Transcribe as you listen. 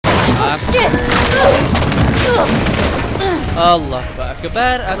Allah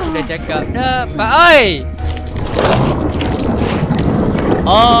Akbar, aku dah cakap dah, Pak oi.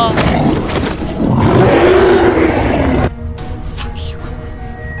 Oh. Fuck you.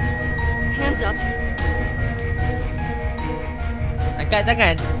 Hands up. Angkat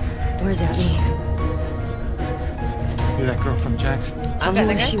tangan. Where's Abby? You're that girl from Jackson. Tell me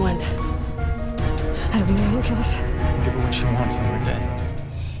where she went. I don't know who kills. Give her what she wants and we're dead.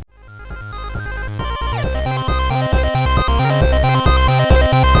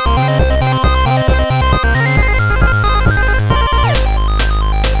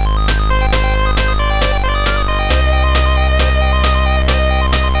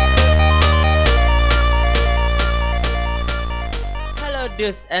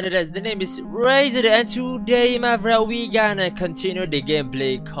 And the name is Rezzadude, and today my friend we gonna continue the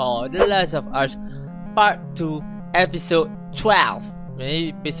gameplay called The Last of Us Part 2 Episode 12. Ini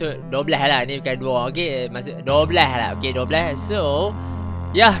episode 12 lah, ni bukan 2, okay? Maksud 12 lah, okay, 12. So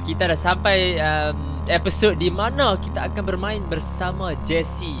ya, kita dah sampai episode di mana kita akan bermain bersama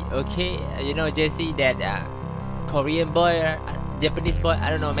Jesse. Okay, you know Jesse, that Korean boy, Japanese boy,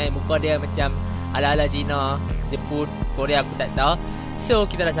 I don't know man, muka dia macam ala-ala Cina, Jepun, Korea, aku tak tahu. So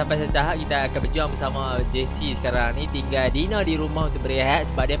kita dah sampai tahap kita akan berjuang bersama Jesse sekarang ni. Tinggal Dina di rumah untuk berehat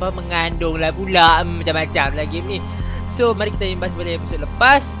sebab dia apa mengandung lah pula, macam-macam lah game ni. So mari kita imbas pada episod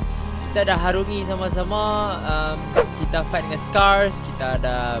lepas. Kita dah harungi sama-sama, kita fight dengan Scars. Kita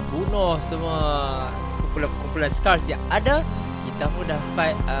dah bunuh semua kumpulan Scars yang ada. Kita pun dah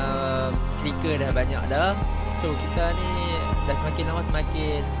fight clicker dah banyak dah. So kita ni dah semakin lama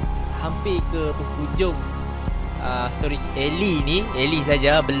semakin hampir ke penghujung story Ellie ni. Ellie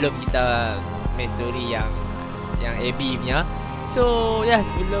saja, belum kita main story yang Abby punya. So ya,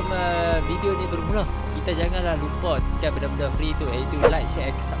 sebelum video ni bermula, kita janganlah lupa tekan benda-benda free tu, iaitu like, share,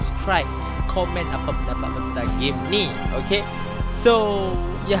 subscribe, komen apa pendapat tentang game ni. Okay, so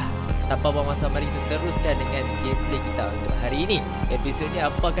ya, tanpa buang masa, mari kita teruskan dengan gameplay kita untuk hari ini. Episod ni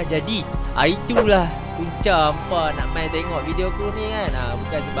apa akan jadi? Itulah punca hampa nak main tengok video aku ni kan.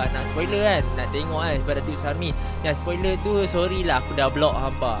 Bukan sebab nak spoiler kan, nak tengok kan, sebab ada tulis Army. Yang spoiler tu sorry lah, aku dah block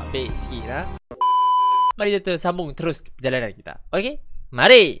hampa. Baik sikit lah. Mari kita sambung terus perjalanan kita. Okay,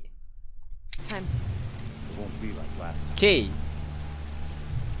 mari. Okay,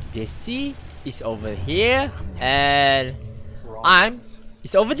 Jesse is over here and I'm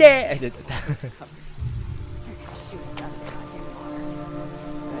is over there.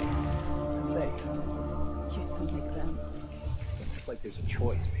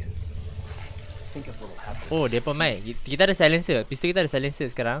 Oh, dia pun main. Kita ada silencer. Pistol kita ada silencer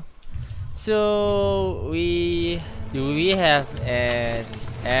sekarang. So we have an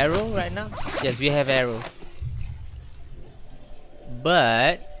arrow right now? Yes, we have arrow.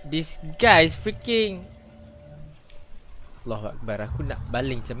 But this guy is freaking Allahu Akbar. Aku nak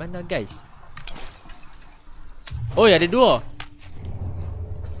baling macam mana guys? Oi, ada dua.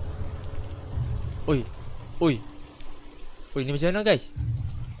 Oi. Oi. Oi, ni macam mana guys?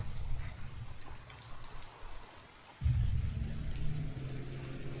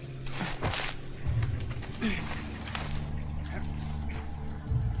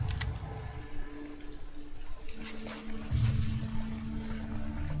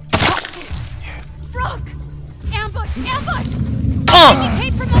 Ambush!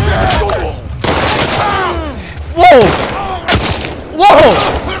 Wow! Wow!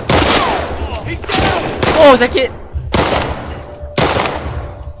 Oh, sakit.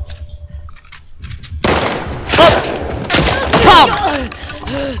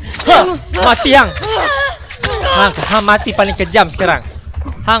 Mati hang. Hang mati paling kejam sekarang.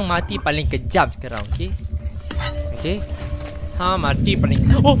 Hang mati paling kejam sekarang, okey? Okey. Hang mati paling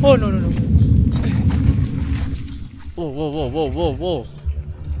Oh, no. Whoa.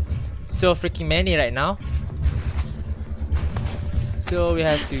 So freaking many right now. So we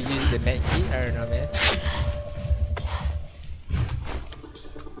have to use the med kit. I don't know, man.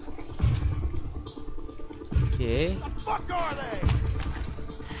 Okay. The fuck are they?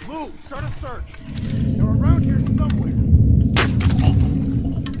 Move, start a search. They're around here somewhere.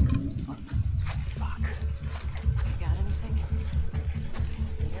 Fuck. Got anything?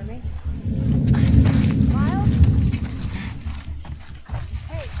 You hear me? Miles?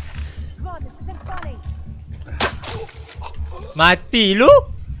 Hey, come on, this isn't funny. Mati lu.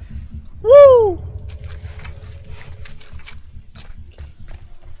 Woo.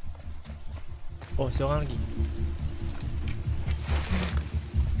 Oh, seorang lagi.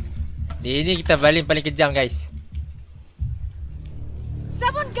 Ini kita paling kejam guys.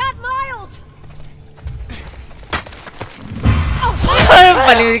 Someone got Miles.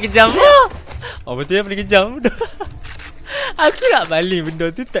 paling kejam. Oh betul yang paling kejam. Aku nak balik benda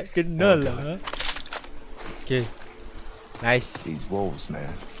tu tak kenal lah. Okay. Nice. These wolves, man.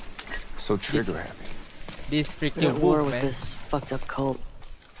 So trigger happy. This We're freaking at war wolf, with man. this fucked up cult.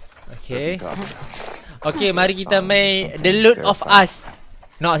 Okay. Talk about. Okay, mari kita main The Loot of Us.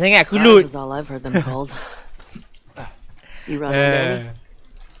 Nak sangat aku loot. Spies is all I've heard them called. You run into any?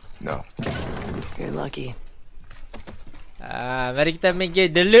 No. You're lucky. Mari kita main game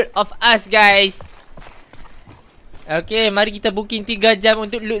The Loot of Us, guys. Okay, mari kita booking 3 jam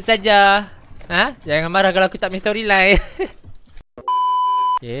untuk loot saja. Ha? Jangan marah kalau aku tak main storyline.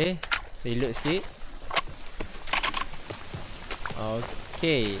 Okay, reload sikit.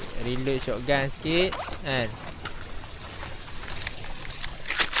 Okay, reload shotgun sikit kan.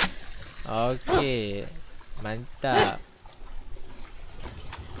 Okay, mantap.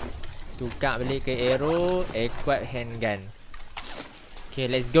 Tukar balik ke arrow, equip handgun. Okay,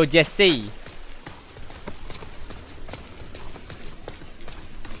 let's go Jesse.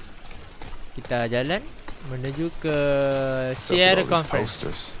 Kita jalan menuju ke Sierra Conference.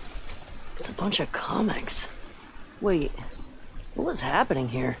 Posters. It's a bunch of comics. Wait, what was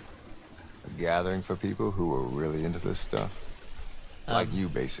happening here? A gathering for people who were really into this stuff. Like you,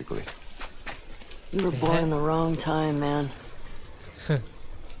 basically. You were born in the wrong time, man.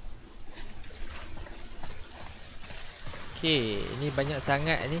 Okay, ini banyak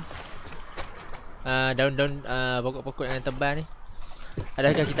sangat ni. Daun-daun pokok-pokok yang tebal ni.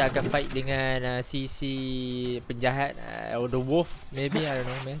 Adakah kita akan fight dengan si penjahat or the wolf? Maybe, I don't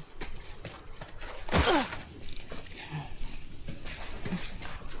know, man.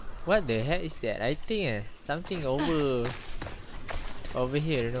 What the heck is that? I think something over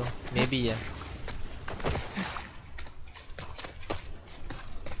here, you know. Maybe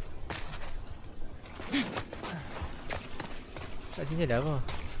kat sini ada apa?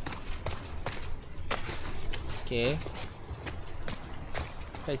 Okay.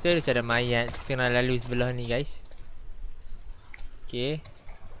 Kat situ ada cara mayat. Kita kena lalu sebelah ni, guys. Okay.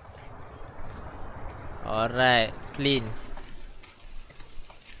 Alright, clean.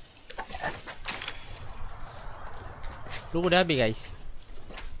 Peluru dah habis, guys.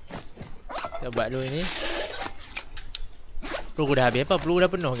 Kita buat dulu ni. Peluru dah habis. Apa? Peluru dah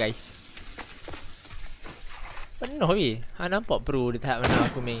penuh, guys. Penuh, weh. Nampak peluru di tahap mana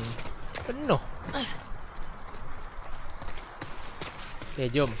aku main. Penuh. Okay,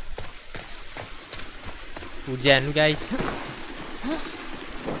 jom. Hujan tu, guys.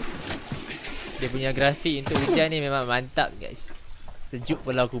 Dia punya grafik untuk hujan ni memang mantap, guys. Sejuk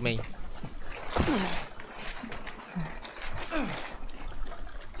pula aku main.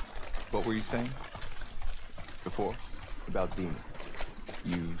 What were you saying? Before? About Dina.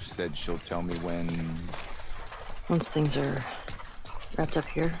 You said she'll tell me when... Once things are wrapped up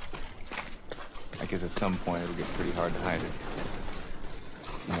here. I guess at some point it'll get pretty hard to hide it.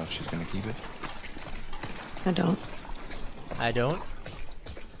 You know if she's gonna keep it? I don't. I don't.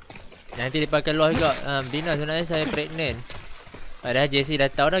 Nanti dia pakai luar juga. Dina sebenarnya saya pregnant. Padahal Jessie dah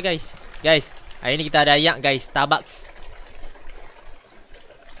tahu dah, guys. Guys, hari ni kita ada ayak, guys. Starbucks.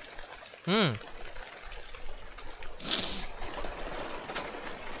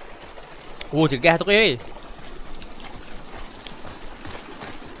 Oh, cegah tu, weh.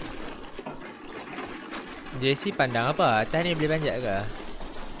 Jessie pandang apa? Atas ni boleh panjat ke?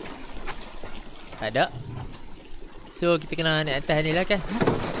 Tak ada. So kita kena naik atas ni lah kan.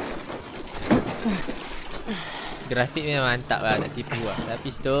 Grafik memang mantap lah, tak tipu lah. Tapi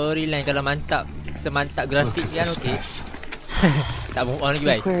storyline kalau mantap, semantap grafik kan okey. Tak move on lagi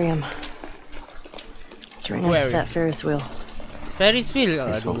baik. Aquarium. It's right next to that Ferris wheel. Ferris wheel.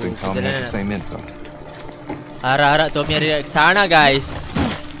 He's hoping Tommy has the same info. Harap-harap Tommy ada ke sana, guys.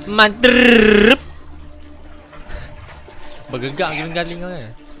 Mantap. Bergegak galing-galing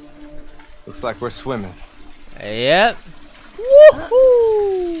kan. Looks like we're swimming. Yep.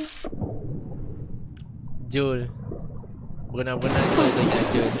 Woohoo. Joel. Berenang-berenang tu ingat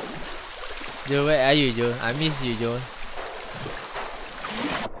Joel. Joel, where are you, Joel? I miss you, Joel.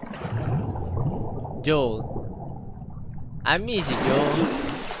 Joel. I miss you, Joel.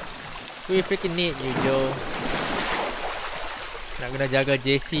 We freaking need you, Joel. Nak kena jaga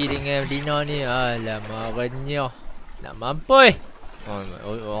Jessie dengan Dina ni. Alamak, renyah. Nak mampus.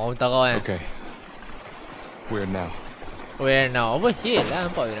 Orang utara kan. Okay. Where now? Where now? Over here lah.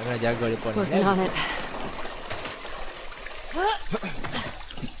 Nampak nak kena jaga mereka ni. Working on it.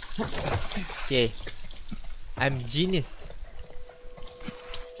 Okay. I'm genius.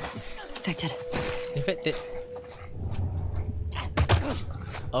 Infected. Infected.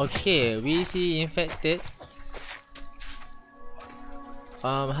 Okay, we see infected.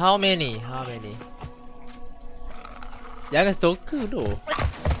 How many? Jangan stalker tu.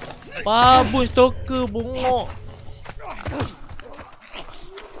 Babun stalker bongok.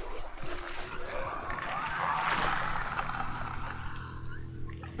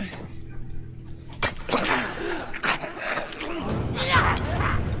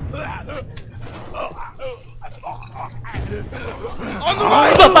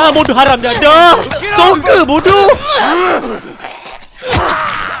 Bapak bodoh haram dia dah. Stalker bodoh.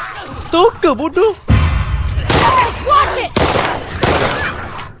 Stalker bodoh.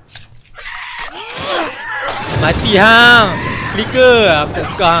 Mati hang. Clicker. Aku tak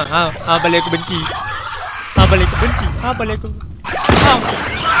suka hang. Hang balik aku benci. Hang balik aku benci. Hang balik aku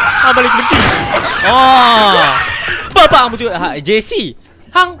benci. Oh. Bapak betul. JC.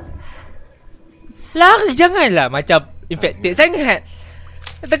 Hang lari janganlah macam infected sangat.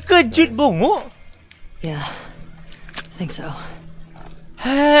 Terkejut bongok. Yeah, I think so.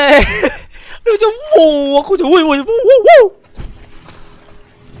 Hai. Dia macam wow. Aku macam wow.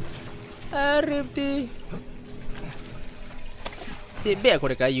 Arif dia. Cik beg aku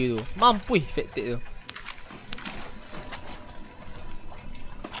ada kayu tu. Mampu infected tu.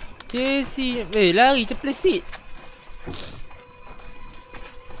 JC. Lari cepet sikit.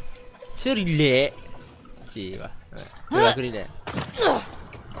 Relax. Cik lah. Aku relax.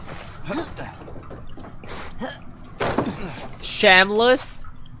 Shamblers.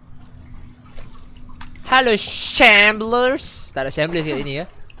 Hello Shamblers. Tak ada Shamblers kat sini ya.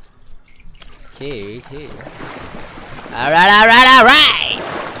 Okay. Alright.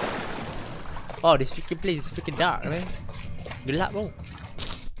 Oh, this freaking place is freaking dark, man. Gelap bro.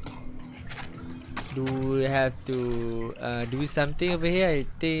 Do we have to do something over here? I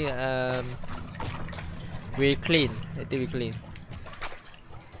think we clean.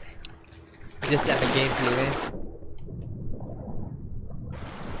 Just like the gameplay, man.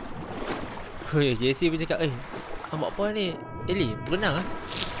 Woi, JC pun cakap, hang buat apa ni? Ellie, berenang ah?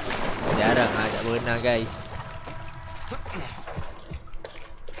 Jarang ajak berenang, guys.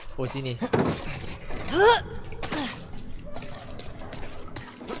 Oh, sini.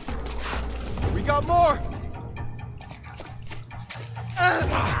 We got more.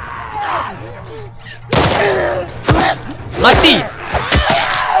 Mati.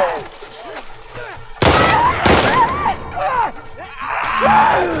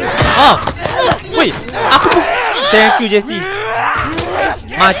 Oh. Woi, aku pun. Thank you Jesse.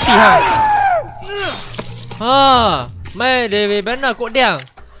 Mati hang. Mai dia mana kok dia?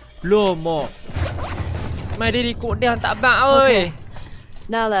 Lomo. Mai dia kok dia tak bang oi.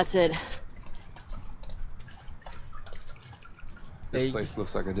 Now that's it. This place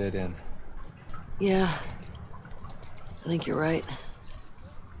looks like a dead end. Yeah. I think you're right.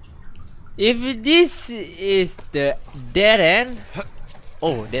 If this is the dead end.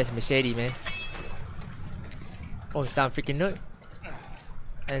 Oh, there's machete, man. Oh, some freaking note.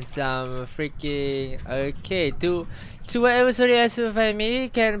 And some freaking okay. To whatever sorry I survived me,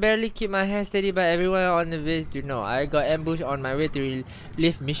 can barely keep my hand steady, but everyone on the base do know. I got ambushed on my way to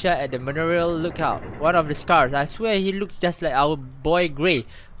leave Misha at the Memorial Lookout. One of the scars. I swear he looks just like our boy Gray.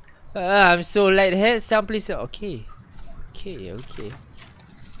 I'm so lightheaded. Some place. Okay.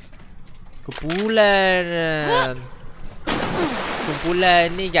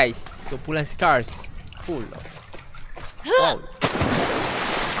 Kumpulan ni guys. Kumpulan scars. Cool. Wow.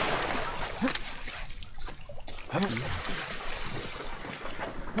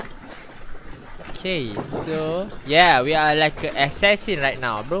 Okay, so yeah, we are like an assassin right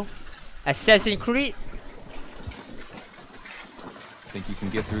now, bro. Assassin's Creed. Think you can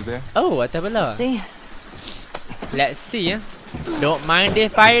get through there? Oh, what the hell? See? Let's see, Don't mind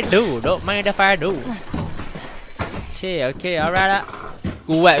if I do. Okay, alright.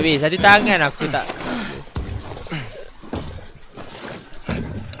 Kuat weh, satu tangan aku tak.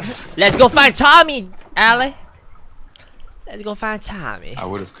 Let's go find Tommy, Ali. Let's go find Tommy. I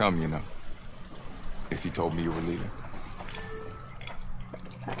would have come, you know, if you told me you were leaving.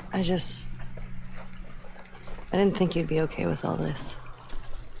 I didn't think you'd be okay with all this.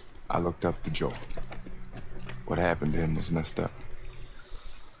 I looked up to Joel. What happened to him was messed up.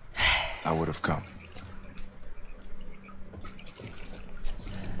 I would have come.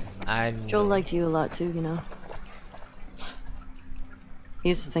 Joel liked you a lot too, you know. He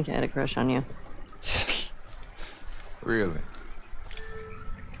used to think I had a crush on you. Really?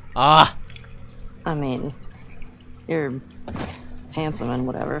 Ah. I mean, you're handsome and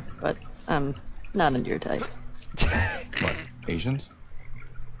whatever, but I'm not into your type. What, Asians?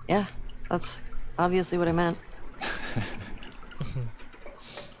 Yeah, that's obviously what I meant.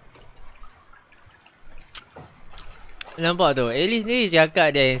 Nampak tu, Ellie sendiri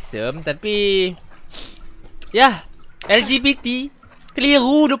cakap dia handsome. Tapi ya, LGBT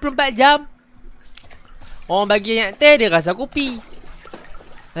keliru 24 jam. Orang bagi ayat teh dia rasa kopi.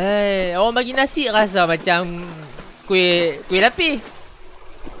 Orang bagi nasi rasa macam kuih lapis.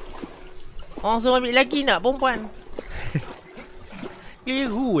 Orang suruh ambil lelaki nak perempuan.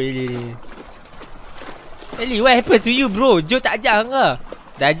 Keliru Ellie. Ellie, what happened to you bro? Joe tak ajar ke?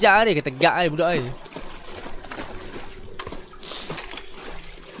 Dah ajar dia, kata tegak ni budak ni.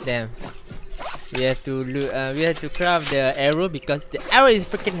 Damn. We have to craft the arrow because the arrow is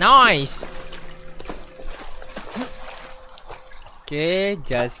freaking nice. Okay,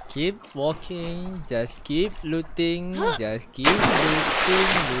 just keep walking, just keep looting, just keep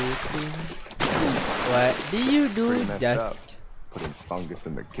looting. What do you do? Pretty messed Just up. Putting fungus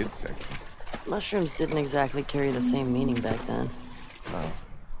in the kids section. Mushrooms didn't exactly carry the same meaning back then. Oh.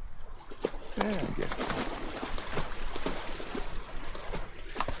 Yeah, I guess.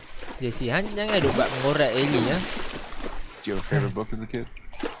 Jesse, jangan duk buat mengorat Ellie ya. Did you have a favorite book as a kid?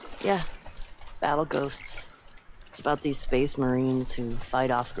 Yeah, Battle Ghosts. It's about these space marines who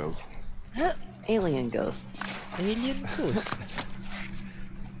fight off Ghosts. alien ghosts. Alien ghost.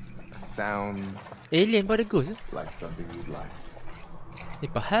 Sounds Alien pada ghost. like something you'd like. Ni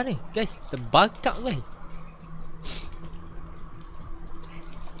pahal ni guys, terbakar guys.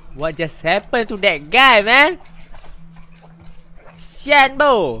 What just happened to that guy man? Sian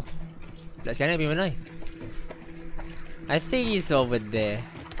bro. Belah sekarang pergi mana ni? I think he's over there.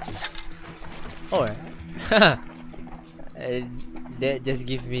 Oh that just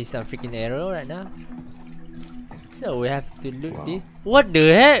give me some freaking arrow right now. So we have to look this. What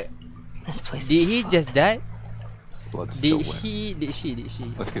the heck? This place Did is he fucked. just die? Blood's still Did wet. she?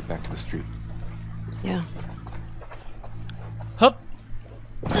 Let's get back to the street. Yeah. Hup.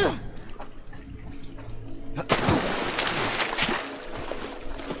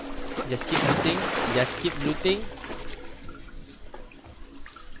 Just keep looting. Just keep looting.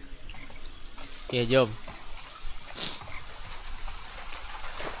 Okay, jom.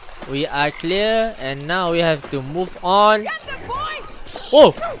 We are clear and now we have to move on.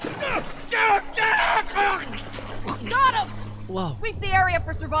 Oh! Got him! Wow. Sweep the area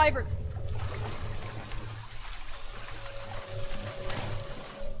for survivors.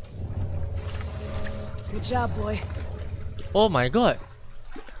 Good job, boy. Oh my god.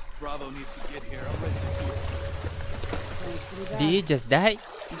 Bravo needs to get here. I'm ready to do this. Sounds pretty bad. Did he just die?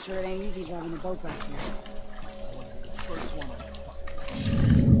 I'm sure it ain't easy driving a boat back here. First one.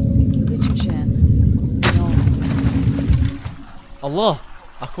 Get your chance. No. Allah.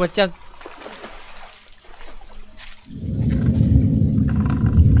 Aku macam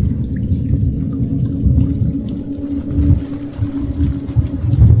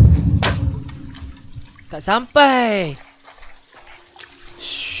tak sampai.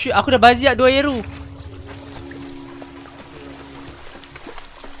 Shit, aku dah baziak 2 arrow.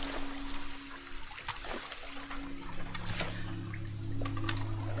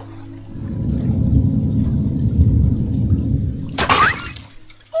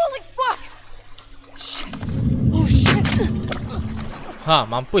 Holy fuck! Shit! Oh shit! Ha,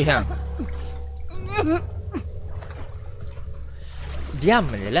 mampus hang. Diam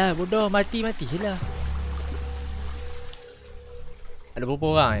je lah bodoh, mati je lah. Ada berapa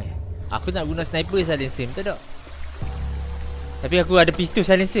orang ni? Aku nak guna sniper silencer, betul tak? Tapi aku ada pistol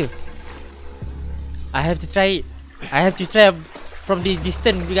silencer. I have to try it. I have to try from the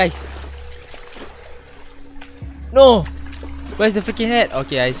distance guys. No! Where's the freaking head?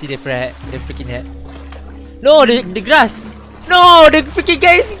 Okay, I see the freaking head. No, the grass! No, the freaking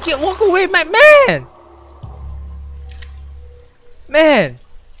guys walk away, my man! Man!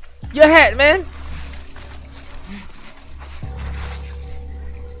 Your head, man!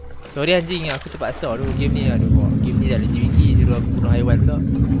 Sorry anjing, aku terpaksa dulu game ni. Aduh, game ni dah legit suruh aku bunuh haiwan pula.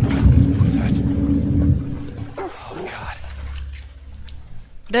 What's that? Oh god.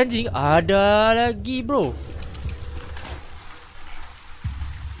 Dan anjing ada lagi bro.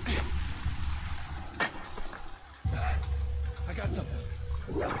 I got something.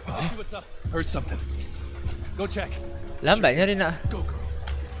 See what's up. Heard something. Go check. Lambatnya dia nak. Go, girl.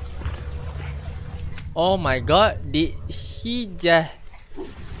 Oh my god, did he just...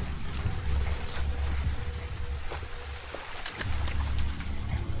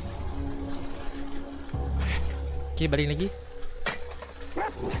 Okay, balik lagi.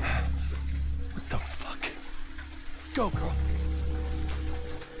 What the fuck? Go, girl.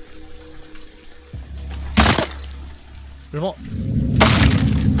 Lemak.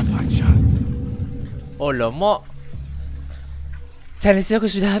 Fine shot. Oh lemak. Silencer aku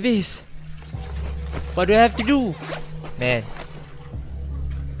sudah habis. What do I have to do? Man.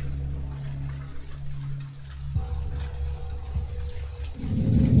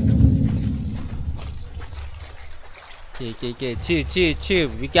 Okay.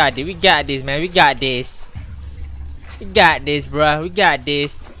 Chill. We got this, man. We got this, bro. We got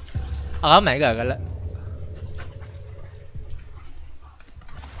this. Ramai ke kalau?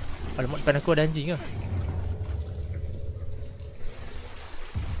 Alamak, depan aku ada anjing ke?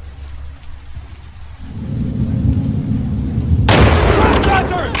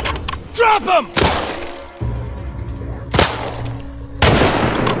 Drop him!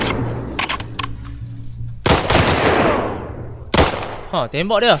 Ha,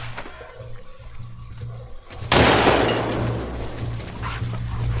 tembak dia.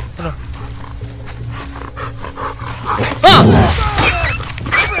 Mana? Ha!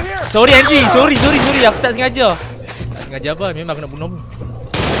 Sorry anjing, sorry. Aku tak sengaja. Tak sengaja apa? Memang aku nak bunuh.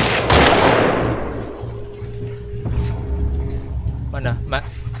 Mana?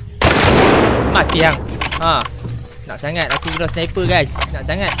 Mati hang. Ha. Nak sangat aku guna sniper guys. Nak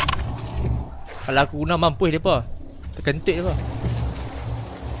sangat. Kalau aku guna mampus depa. Terkentik depa.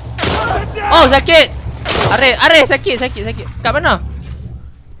 Oh sakit. Are sakit. Kat mana?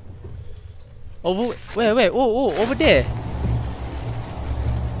 Where? Oh, over there.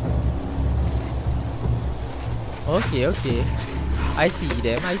 Okay. I see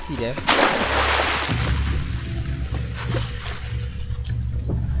them.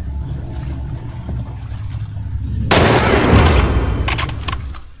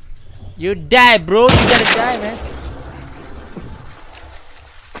 You die, bro. You gotta die, man.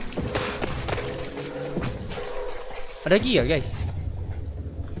 Ada lagi ya, guys?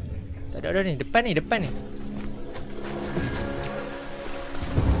 Tak ada ni. Depan ni.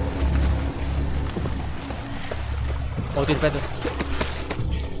 Oh, tu depan tu.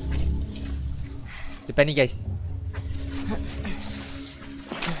 Depan ni, guys.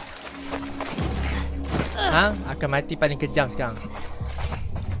 Hang akan mati paling kejam sekarang.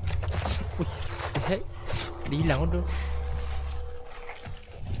 Hei, dia hilang tu.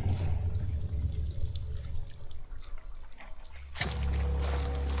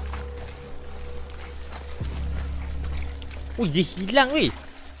 Dia hilang weh.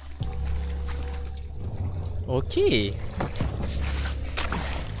 Okey.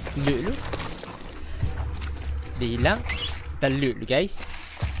 Loot lu. Dia hilang. Kita loot lu guys.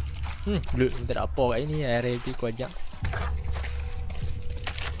 Loot tak ada apa kat ni. RLP ku ajak.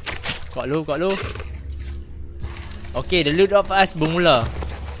 Kok lu. Okey, the loot of us bermula.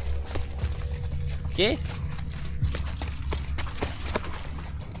 Okey.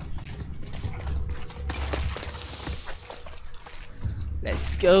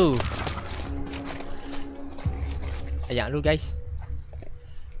 Let's go. Ayak lu guys.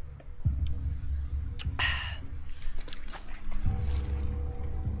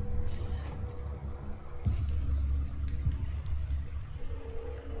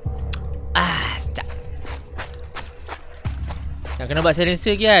 Sekejap. Nak kena buat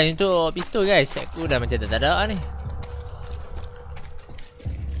silencer ke kan untuk pistol guys. Aku dah macam tak ada ni.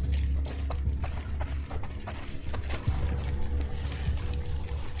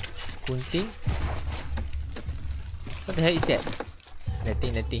 Gunting. What the heck is that?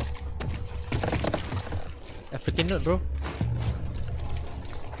 Nothing. African note, bro.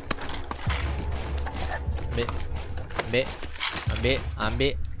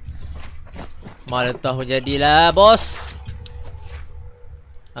 Ambil. Molotov pun jadilah, bos.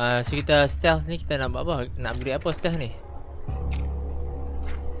 So kita stealth ni, kita nak buat apa? Nak beri apa stealth ni?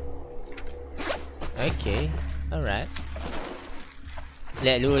 Okay. Alright.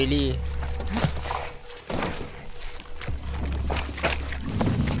 Let lu really.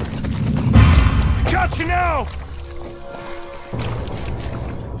 Got you now.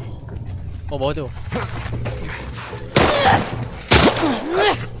 Oh, bawah tu.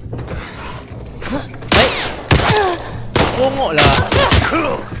 Bongok lah.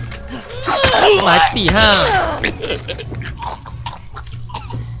 Mati ha.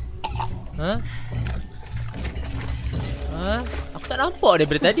 Aku tak nampak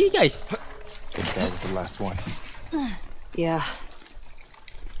daripada tadi guys. If that was the last one. Yeah.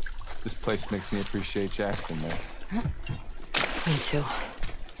 This place makes me appreciate Jackson more. Me too.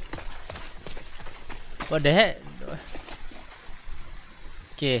 What the heck?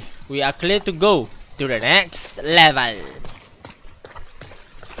 Okay, we are clear to go to the next level.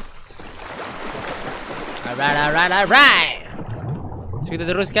 Alright. So kita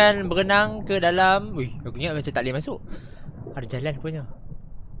teruskan berenang ke dalam. Wih, aku ingat macam tak boleh masuk. Ada jalan punya.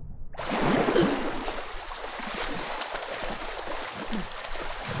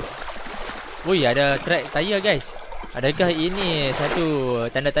 Wih, ada track tayar guys. Adakah ini satu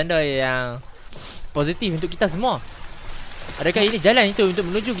tanda-tanda yang positif untuk kita semua? Adakah ini jalan itu untuk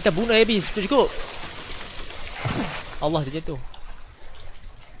menuju kita bunuh habis cukup? Allah, dia jatuh.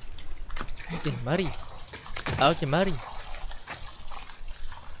 Okay, mari. Okay, mari.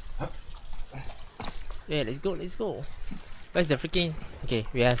 Yeah, let's go, let's go. Where's the freaking... Okay,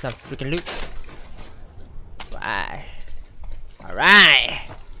 we have some freaking loot. Right. Alright.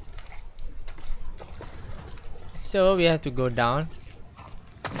 So we have to go down.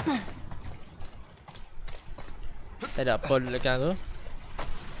 Tak ada apa di belakang tu.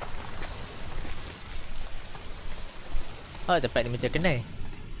 Oh, tempat ni macam kenal.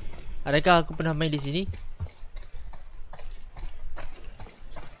 Adakah aku pernah main di sini?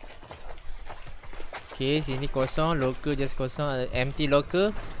 Okay, sini kosong, locker just kosong, empty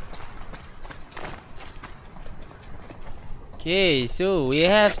locker. Okay, so we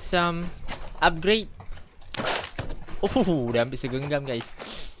have some upgrade. Oh, dah ambil segenggam guys.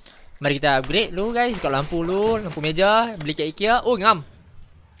 Mari kita upgrade dulu guys. Buka lampu dulu, lampu meja, beli kat IKEA. Oh, ngam.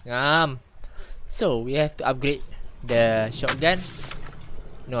 Ngam. So, we have to upgrade the shotgun.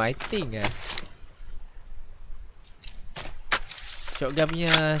 No, I think shotgun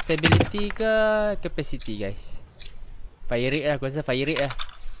punya stability ke capacity guys. Fire rate lah, aku rasa fire rate lah.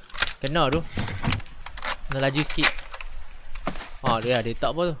 Kena tu. Kena laju sikit. Oh, dia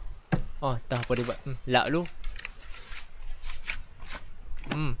tak apa tu. Oh, tak apa dia buat. Lak dulu.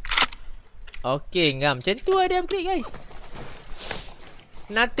 Okay, ngam. Macam tu ada upgrade guys.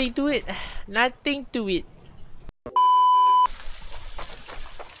 Nothing to it. Nothing to it.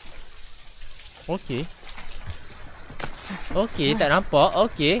 Okay. Okay, tak nampak.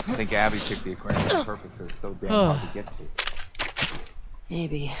 Okay. I think Abby picked the aquarium on purpose because it's so damn hard to get to.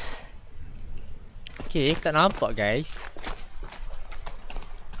 Maybe. Okay, aku tak nampak guys.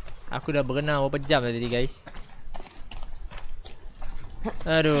 Aku dah berenang berapa jam tadi guys.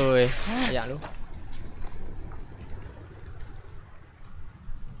 Aduh, ayak lu.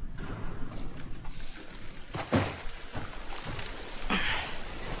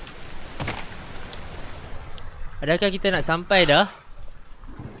 Adakah kita nak sampai dah?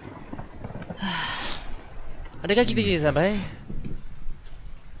 Adakah kita bisa sampai?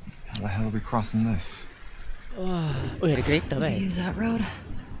 How the hell are we crossing this? Oh, ada kereta baik. Use that road.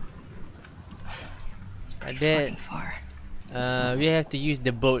 It's pretty Ada. fucking far. We have to use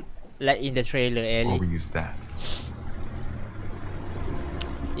the boat like in the trailer, Or Ellie. we use that.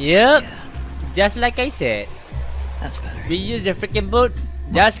 Yep. Just like I said. That's better. We use the freaking boat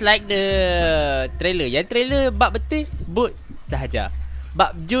just like the trailer. Yang trailer bab betul, boat sahaja.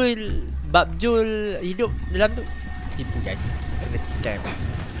 Bab Jul hidup dalam tu tipu guys. Kena scam.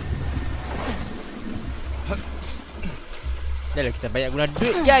 Dah lah, kita banyak guna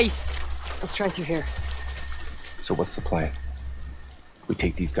duit guys. Let's try through here. So what's the plan? We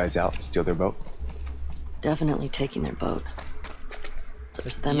take these guys out and steal their boat? Definitely taking their boat.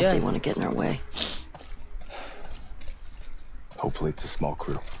 There's them if Yeah. they want to get in our way. Hopefully it's a small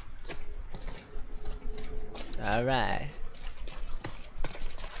crew. Alright.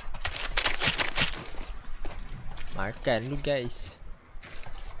 Makan lu guys.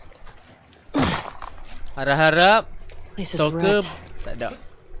 Harap-harap Place is Toker wrecked. tak ada.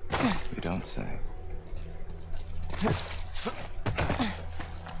 You don't say.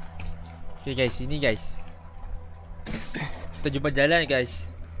 Okay guys, sini guys. Kita jumpa jalan guys.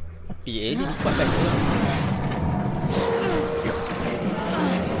 Tapi ni kuat kan.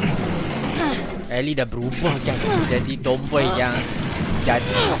 Ellie dah berubah guys. Jadi tomboy yang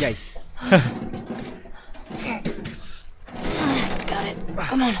jadi guys. Got it.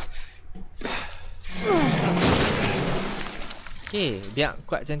 Come on. Okay, biar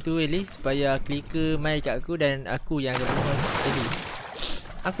kuat macam tu Ellie. Supaya clicker main kat aku dan aku yang akan bunuh Ellie.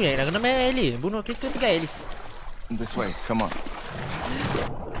 Aku yang nak kena main Ellie. Bunuh clicker tu guys. This way, come on.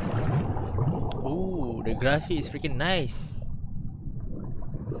 Ooh, the graphic is freaking nice.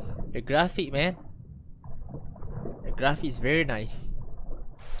 The graphic, man. The graphic is very nice.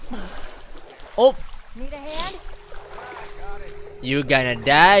 Oh, Need a hand? you gonna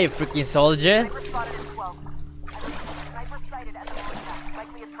die, freaking soldier. Sniper spotted in 12. Sniper sighted at the marina,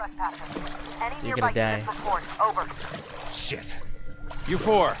 likely a trespasser. Any You're nearby gonna units report. Over. Shit. You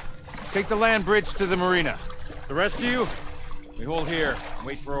four, take the land bridge to the marina. The rest of you, we hold here and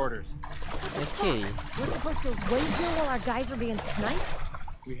wait for orders. Okay. We're supposed to wait here while our guys are being sniped?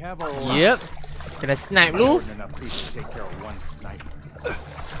 We have our orders. Yep. Kena snipe lu. More than enough people to take care of one sniper.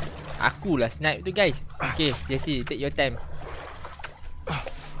 Akulah snipe tu guys. Okay, Jesse, take your time.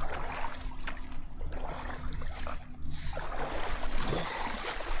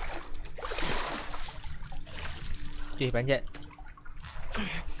 Okay, panjat.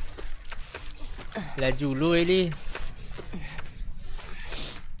 Laju lu Eli.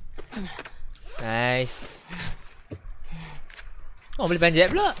 Nice. Oh, boleh panjat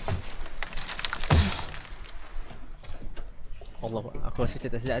pula. Allah, aku rasa macam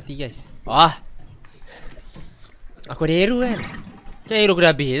tak sedap hati guys. Wah. Aku ada hero kan. Macam hero aku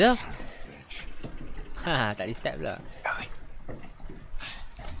dah habis tau. Ha, tak di start pula.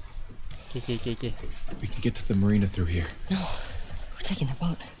 Okay. We can get to the marina through here. No, we're taking a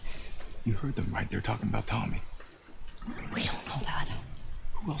boat. You heard them, right? They're talking about Tommy. We don't know that.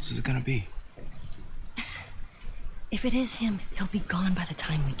 Who else is it gonna be? If it is him, he'll be gone by the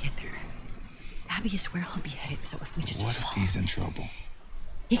time we get there. Abby is where he'll be headed, so if we just What if he's in trouble?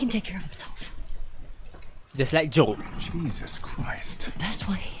 he can take care of himself. Just like Joe. Jesus Christ. The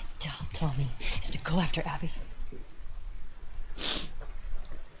best way to help Tommy is to go after Abby.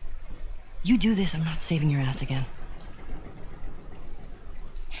 You do this, I'm not saving your ass again.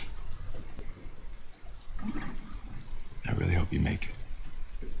 I really hope you make it.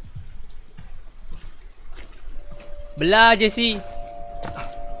 Belah Jesse.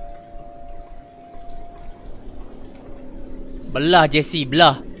 Belah Jesse,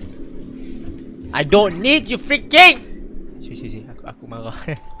 belah. I don't need you freaking. Si. Aku marah.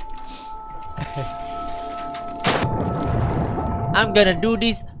 I'm gonna do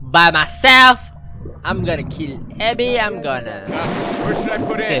this by myself. I'm gonna kill Abby. I'm gonna Where should I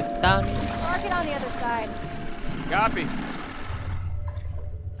put save in? Tommy. Mark it on the other side. Copy.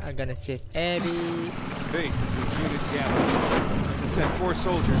 I'm gonna save Abby. Base, this is Unit Gamma. To send 4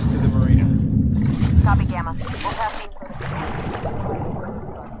 soldiers to the marina. Copy, Gamma. We'll pass the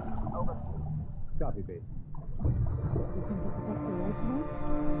Over. Copy, base.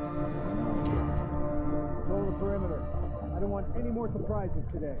 Control the perimeter. I don't want any more surprises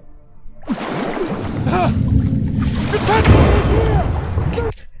today.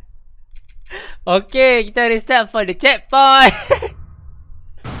 Okay, kita restart for the checkpoint.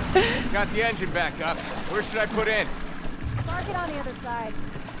 Got the engine back up. Where should I put in? Mark it on the other side.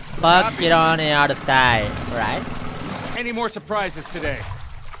 Fuck it on the other side, right? Any more surprises today?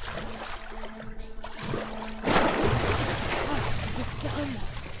 It's done.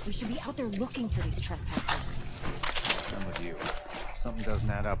 We should be out there looking for these trespassers. I'm with you. Something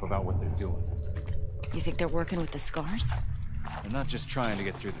doesn't add up about what they're doing. You think they're working with the scars? They're not just trying to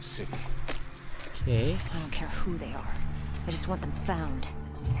get through the city. Okay. I don't care who they are. I just want them found.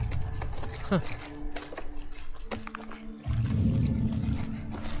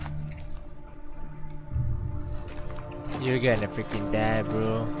 You're gonna freaking die,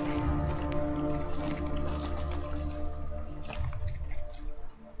 bro.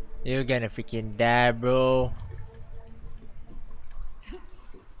 You're gonna freaking die, bro.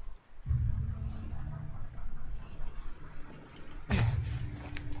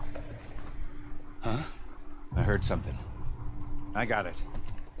 Huh? I heard something. I got it.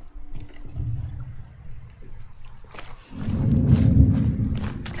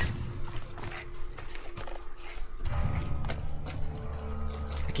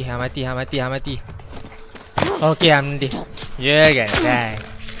 Okay, hang mati. Okay, hang mati. You're gonna die.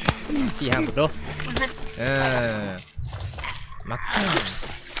 Mati hang bodoh.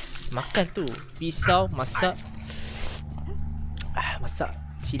 Makan tu. Pisau masak. Masak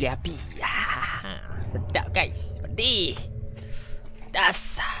cili api. Sedap guys. Pedih.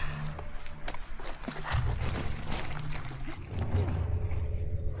 Dasar.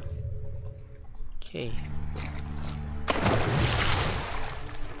 Okay.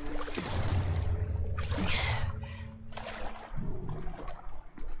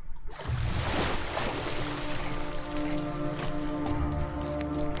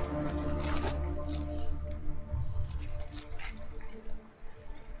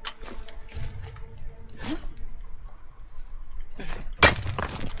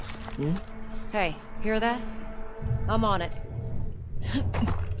 Hey, hear that? I'm on it.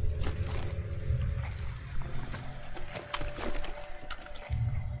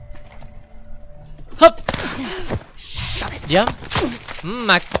 Hop. Diam.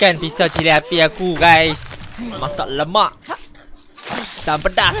 Makan pisau cili api aku guys. Masak lemak dan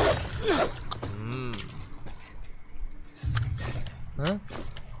pedas. Huh?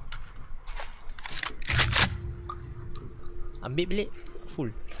 Ambil balik.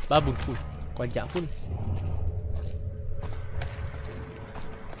 Full. Babun full. Kuanjak full.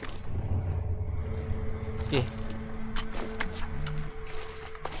 Okay.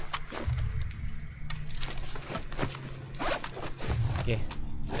 Okay.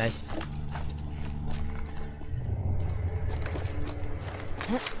 Nice.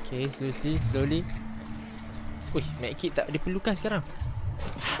 Okay, slowly. Wih, medkit tak diperlukan sekarang.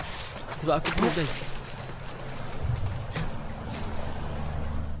 Sebab aku perlu guys.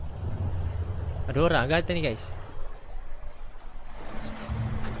 Ada orang ke atas ni guys?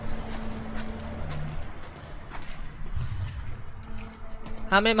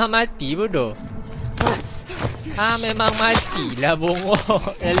 Ha memang mati bodoh. Ha memang matilah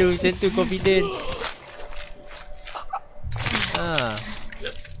bongok. Lalu macam tu confident.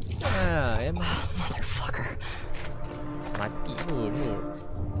 Emang Motherfucker. mati bodoh.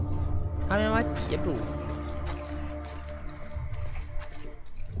 Ha memang mati ya bro.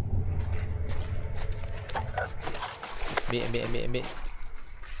 Ambil.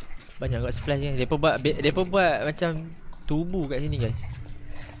 Banyak kat supply ni. Depa buat macam tubuh kat sini guys.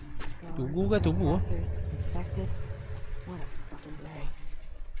 Tubuh ke tubuh? Infected. What a fucking day.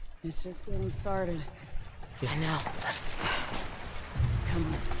 It's just getting started. I know. Come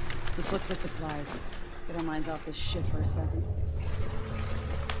on. Let's look for supplies. Get our minds off this shit for a second.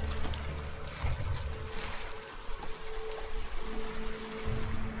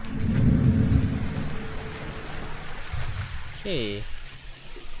 Okay.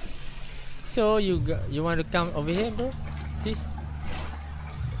 So you want to come over here, bro? Sis?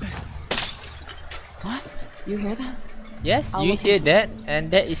 What? You hear that? Yes, I'll you look hear into that,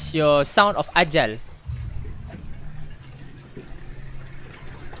 and that is your sound of ajal.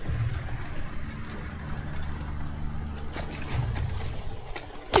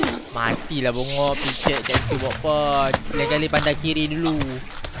 Matilah bongok, picit kat situ buat apa? Lain kali pandai kiri dulu.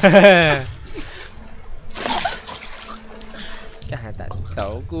 Kan tak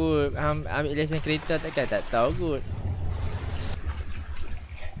tahu kot. Ambil lesen kereta takkan tak tahu kot.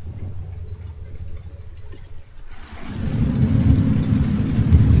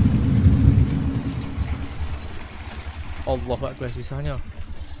 Allah Akbar, susahnya.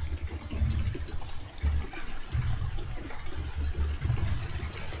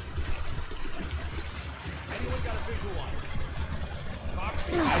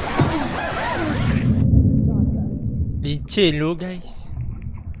 Lincin lo guys.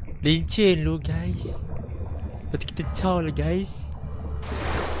 Lincin lo guys. Lepas tu kita caw lah guys.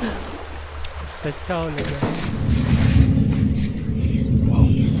 Kita caw lah guys.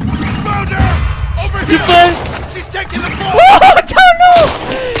 Over here! She's taking the ball! Oh, caw lu!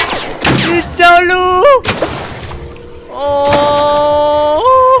 Caw lu! Oh,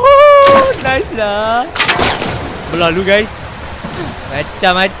 nice lah. Belah lu guys.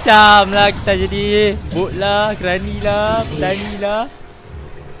 Macam-macam lah kita jadi. Bot lah, kerani lah, petani lah.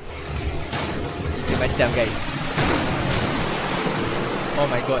 Macam guys. Oh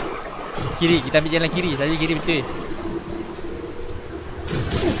my god. Kiri, kita ambil jalan kiri. Tadi kiri betul.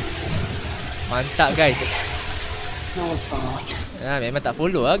 Mantap guys. No one's following. Memang tak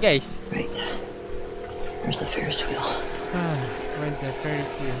follow lah guys. Right. Where's the Ferris wheel? Where's the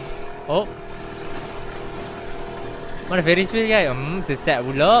Ferris wheel? Oh. Mana Ferris wheel guys? Sesat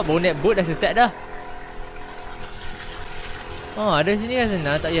pula. Bonnet boat dah sesat dah. Oh, ada sini kan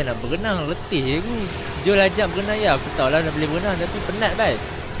senang. Tak payah nak berenang. Letih je aku. Jom ajak berenang ya. Aku tahu lah nak boleh berenang. Tapi penat kan.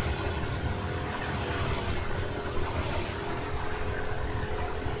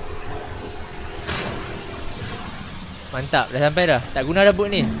 Mantap. Dah sampai dah. Tak guna dah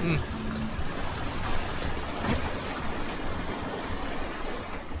boat ni.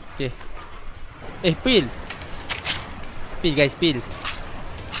 Okay. Pil. Pil guys, pil.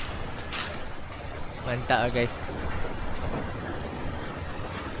 Mantap lah guys.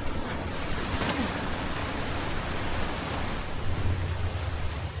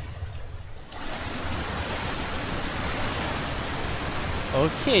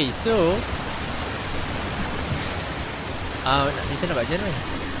 Okay, so kita nak buat macam mana?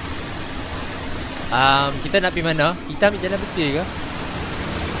 Kita nak pergi mana? Kita ambil jalan betul ke?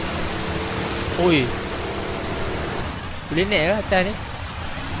 Oi. Boleh naik ke atas ni?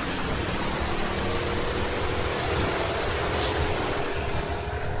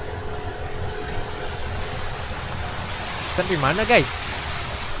 Kita pergi mana guys?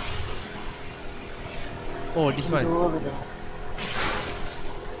 Oh, this one. Go over there.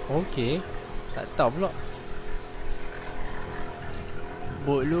 Okay. Tak tahu pula.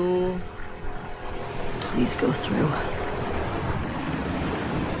 Bot lu. Please go through.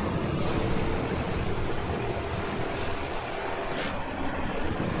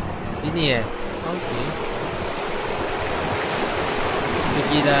 Sini okay.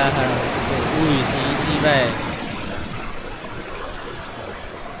 Pergilah. Ui, sini baik.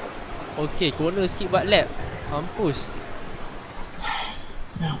 Okay, corner sikit buat lap. Mampus.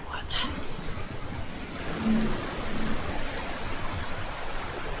 Now what?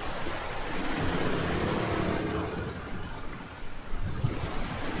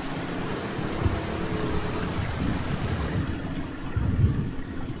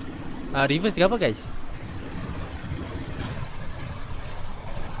 Reverse ke apa guys?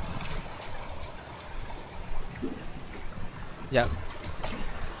 Sekejap.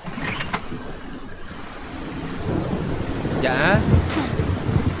 Sekejap ha.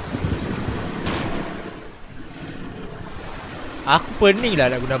 Aku pening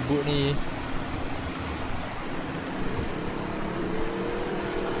lah nak guna boot ni.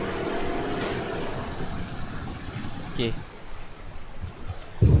 Okay.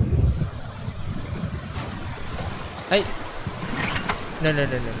 Hai. No.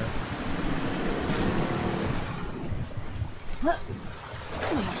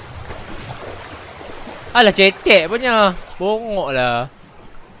 Alah cetek punya. Bongok lah.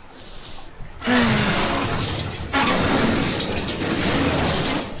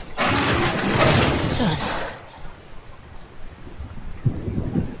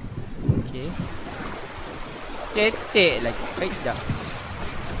 Okay. Cetek lagi. Baik, sekejap.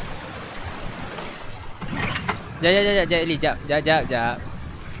 Sekejap, Eli, sekejap. Sekejap,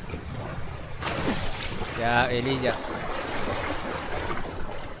 Eli, sekejap.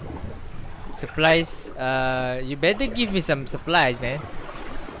 Supplies, you better give me some supplies, man.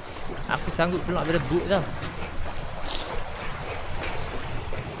 Aku sanggup pula pada boot tau.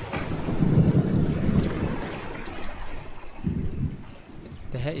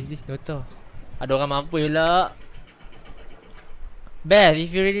 The heck is this noto? Ada orang mampu pula. Beth,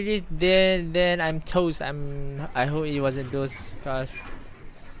 if you really this, then I'm toast. I hope it wasn't those cars.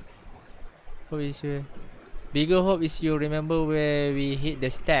 Hope it's bigger hope is you remember where we hit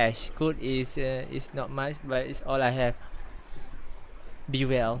the stash. Code is not much, but it's all I have. Be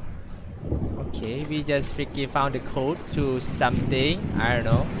well. Okay, we just freaking found the code to something. I don't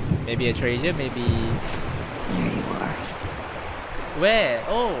know. Maybe a treasure, maybe. There you are. Where?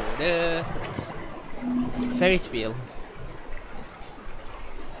 Oh, the Ferris wheel.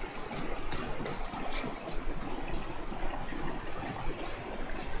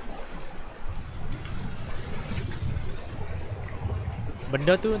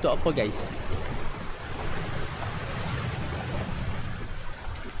 Benda tu untuk apa guys?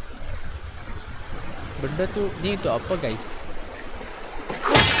 Benda tu ni untuk apa guys?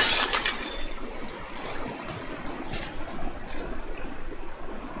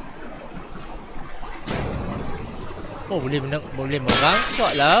 Oh boleh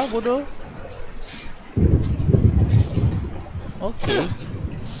merangkak lah bodoh. Okay.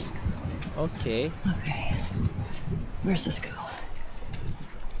 Okay. Where's this go?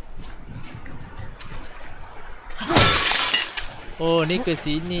 Oh ni ke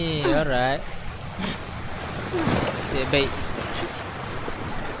sini. Alright. Okay, baik.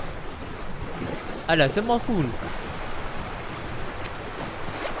 Alah semua full.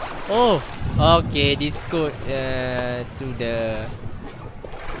 Oh, okay, this code to the.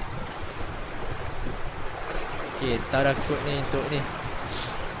 Okay, taruh code ni untuk ni.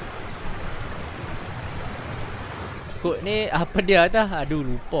 Code ni apa dia tah? Aduh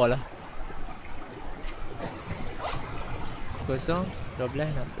lupa lah. 0 12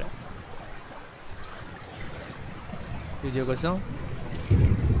 16 70.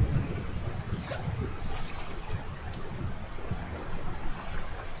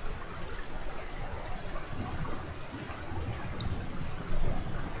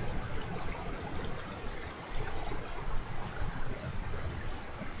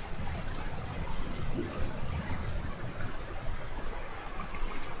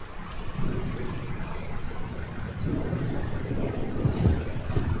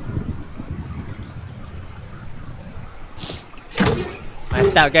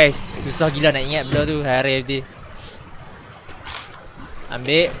 Mantap guys. Susah gila nak ingat benda tu. Harif dia.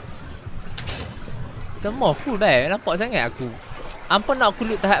 Ambil. Semua full baik. Nampak sangat aku. Apa nak aku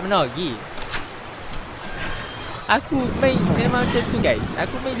loot tahap mana lagi? Aku main memang macam tu guys.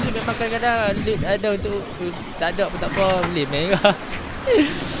 Aku main loot memang kadang-kadang loot ada untuk tak ada pun tak apa. Boleh main ke?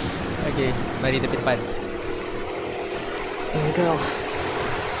 Okay. Mari tepi depan. Here we go.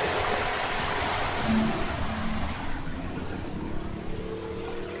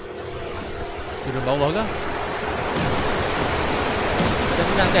 Turun bawah ke?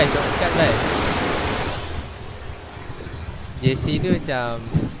 Senang guys, shortcut guys. JC tu macam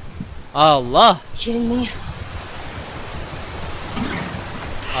Allah. Kidding me?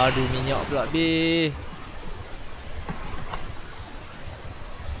 Aduh minyak pula be.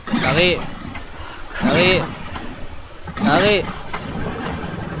 Tarik.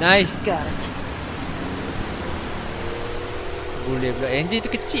 Nice. Got it. Boleh pula. Engine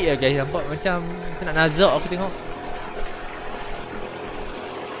tu kecil lah guys. Nampak macam nak nazak aku tengok.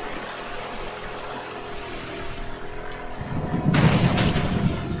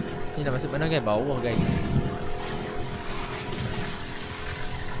 Ni dah masuk mana guys? Bawah guys.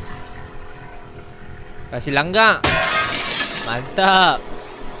 Kasih langgak. Mantap.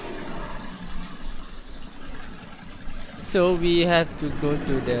 So we have to go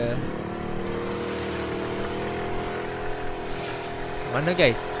to the mana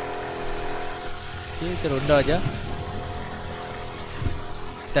guys? Okay, kita ronda je.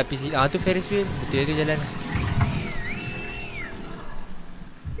 Tapi si tu Ferris wheel. Betul ke jalan?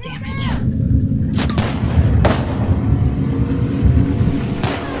 Damn it.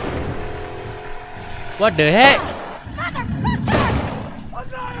 What the heck?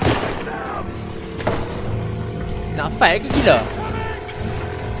 Nak fight ke gila?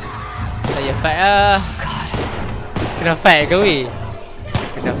 Tak payah fight lah. Kena fight ke weh?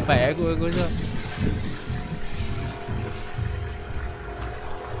 Kena fight aku rasa.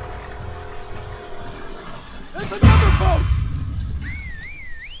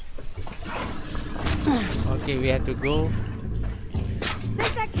 Okay, we have to go.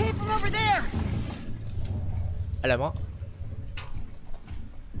 Take that cave from over there! Alamak.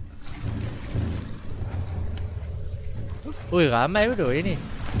 Ui, ramai betul ni.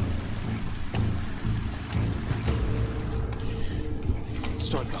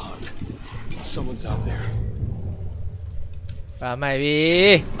 Start the hunt. Someone's out there. Ramai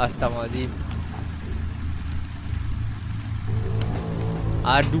weh. Astaghfirullahaladzim.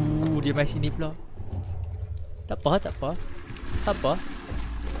 Aduh, dia masih ni pula. Tak apa, tak apa. Tak apa.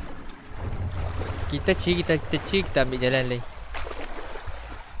 Kita chill, kita ambil jalan lain.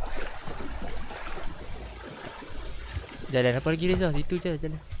 Jalan apa lagi Reza? Situ je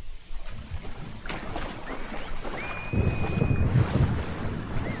jalan.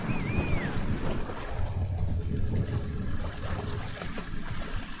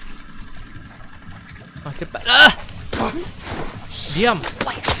 Cepatlah. Diam.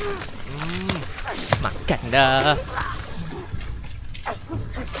 Makan dah.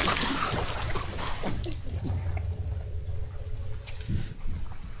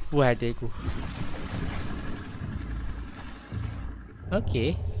 Buat adikku.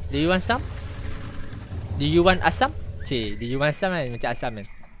 Okay. Do you want some? Do you want asam? Cik, do you want asam kan? Macam asam kan?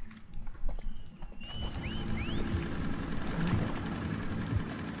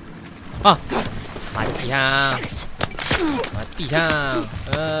 Ah! Mati hang. Mati hang.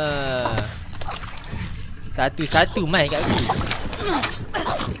 Satu-satu mai kat aku.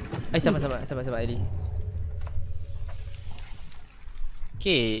 Sama Eli.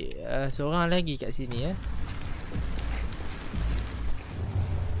 Okay, seorang lagi kat sini ya.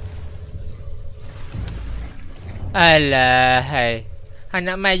 Alah, hai. Han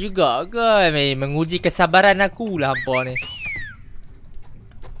nak main juga ke? Menguji kesabaran aku lah hampa ni.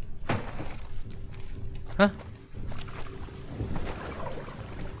 Hah?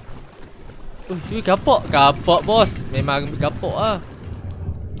 Ui, kapak. Kapak bos. Memang kapak lah.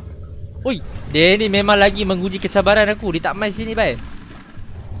 Ui, dia ni memang lagi menguji kesabaran aku. Dia tak main sini baik.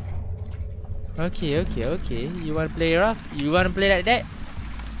 Okay. You wanna play rough? You wanna play like that?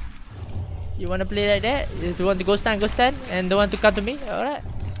 You wanna play like that? If you want to go stand, and don't want to come to me, alright.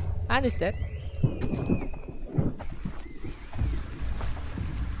 I understand.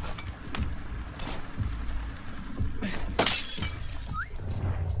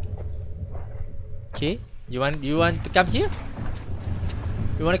 Okay, you want to come here?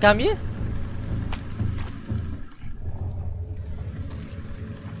 You wanna come here?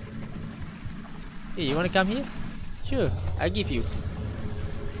 Hey, you wanna come here? Sure, I give you.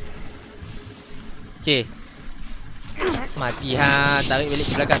 Okay. Mati ha, tarik balik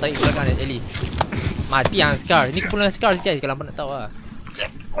ke belakang Ellie. Mati hang Scar. Ni kumpulan Scar sikit kalau hampa nak tahu lah.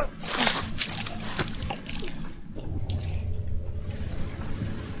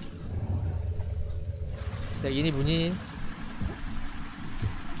 Tak gini bunyi.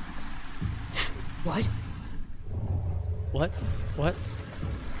 What?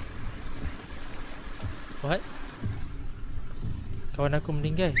 Kawan aku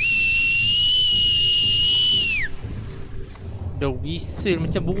meninggal. Dah whistle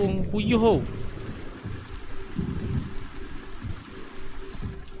macam burung puyuh.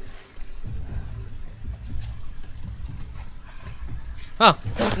 Ha,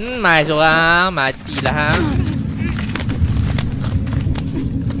 mai seorang matilah hang.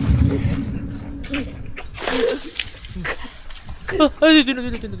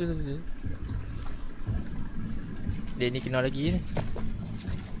 Tunggu. Dia ni kena lagi ni.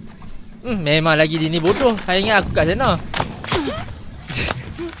 Memang lagi dia ni bodoh. Saya ingat aku kat sana.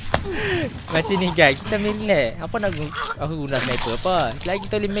 Macam ni guys, kita main lag. Apa nak aku guna sniper apa? Lagi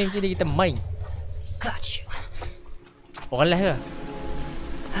kita boleh main macam ni, kita main. Orang lah ke?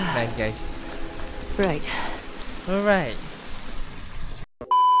 Nice guys. Right. Alright.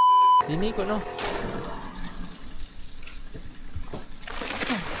 Sini kot noh.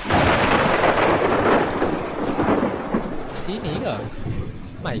 Sini ke?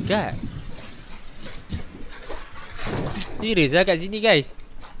 My god. Serius lah kat sini guys.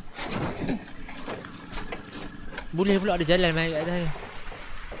 Boleh pula ada jalan main kat atas ni.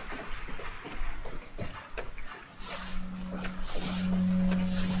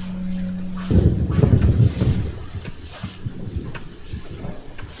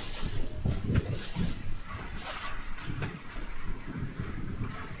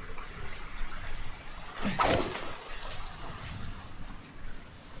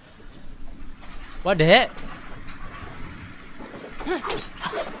 What the heck?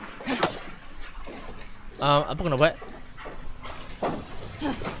 Apa kena buat?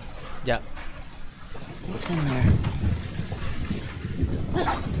 Sekejap. What's in there?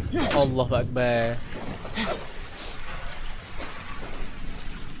 Allahu Akbar.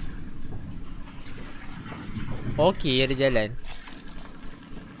 Okey, ada jalan.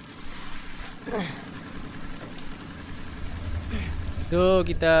 So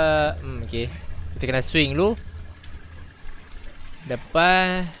kita okey. Kita kena swing dulu.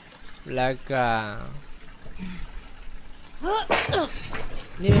 Depan, belakang.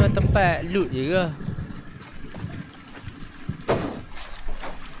 Ni memang tempat loot je ke?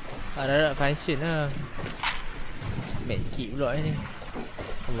 Ada function lah. Medkit pula ni.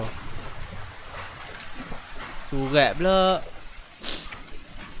 Allah. Surat pula.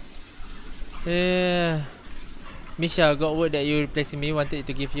 Misha, got word that you replacing me. Wanted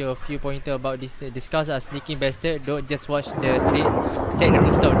to give you a few pointer about this. The scouts are sneaking bastard. Don't just watch the street. Check the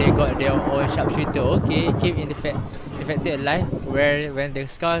rooftop. They got their own sharpshooter. Okay, keep infected alive. When the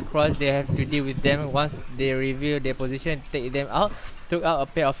scouts cross, they have to deal with them. Once they reveal their position, take them out. Took out a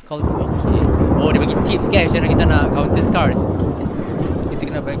pair of counter. Okay. Oh, dia bagi tips guys macam mana kita nak counter scars. Kita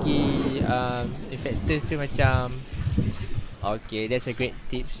kena bagi infectors tu macam. Okay, that's a great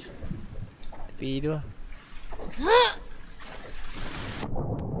tips. Tapi tu lah.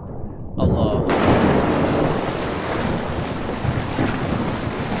 Allah.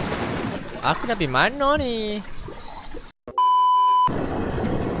 Aku nak pergi mana ni?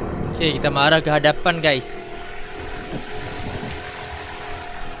 Okay, kita marah ke hadapan guys.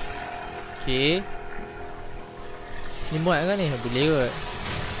 Okay. Ni muat kan ni? Boleh kot.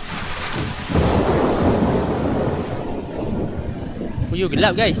 Oh,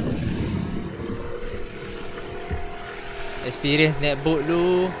 gelap guys. Experience naik boat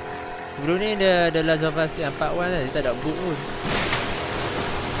dulu. Sebelum ni The Last of Us yang part 1 kan, dia tak ada boat pun.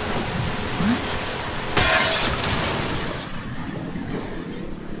 What?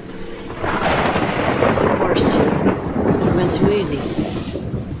 Of course. It went too easy.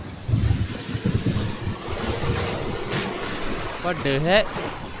 What the heck?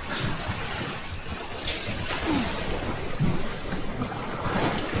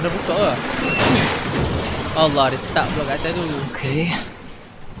 Kena buka lah. Allah, dia stuck pula kat atas tu. Okay.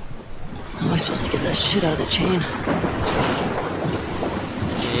 How am I supposed to get that shit out of the chain?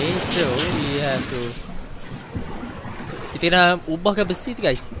 Okay, so we have to. Kita kena ubahkan besi tu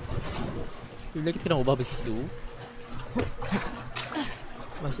guys. Bila kita kena ubah besi tu,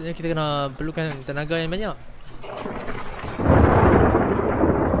 maksudnya kita kena perlukan tenaga yang banyak.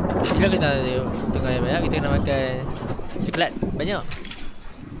 Bila kita ada tenaga yang banyak, kita kena makan coklat banyak.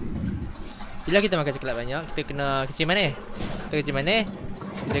 Bila kita makan coklat banyak, kita kena kecil manis. Kita kecil manis,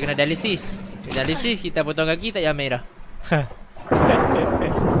 kita kena dialisis. Dialisis, kita potong kaki tak payah merah.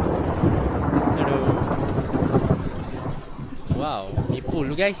 Aduh. Wow, nipu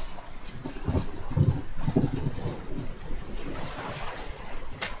lu guys.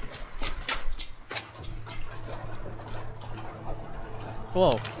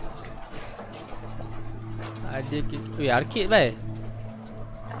 Wow. Ada arcade baik.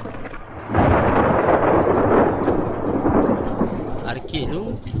 Arcade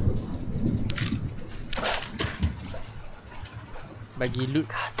tu bagi loot.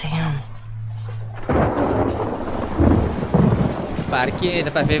 God damn. Tempat arcade ni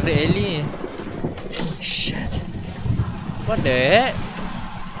tempat favourite Ellie ni. Holy shit. What the heck?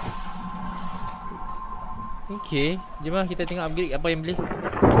 Okay, jom lah kita tengok upgrade apa yang boleh.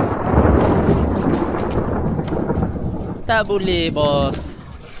 Tak boleh bos.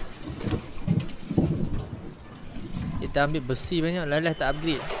 Kita ambil besi banyak, lalas tak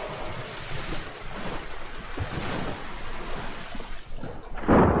upgrade.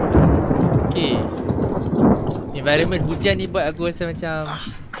 Okay. Environment hujan ni buat aku rasa macam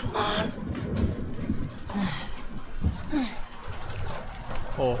Come on.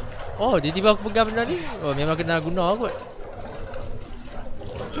 Oh, tiba-tiba aku pegang benda ni. Oh, memang kena guna kot.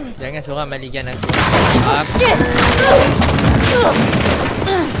 Jangan seorang malikan aku.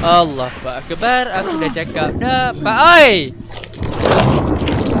 Allah Akbar, aku dah cakap dapat. Oi!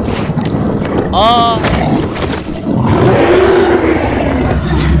 Oh.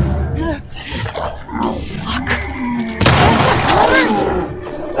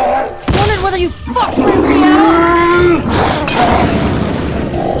 Wondered whether you fucked with me out.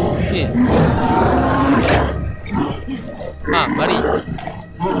 Okay. Mari.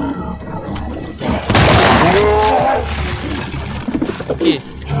 Okay.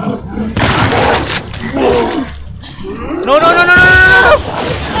 No.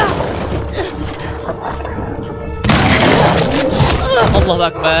 Allahu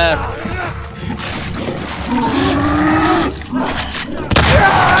Akbar.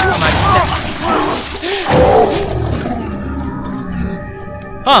 Mati.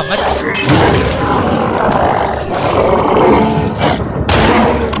 Mati.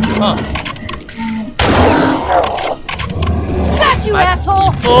 Got you,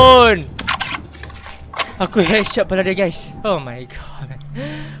 asshole. Pun. Aku headshot pada dia, guys. Oh my god.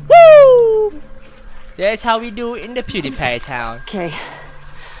 Woo! That's how we do in the PewDiePie town. Okay.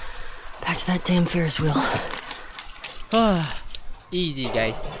 Back to that damn Ferris wheel. Easy,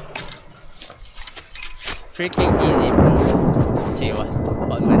 guys. Freaking easy, bro. Cewa.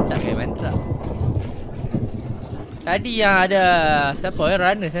 Mantap. Tadi yang ada siapa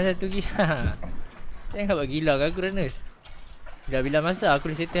runners yang satu lagi. Jangan buat gila ke aku runners. Dah bila masa aku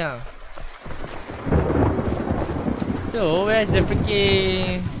dah settle hang. So, where's the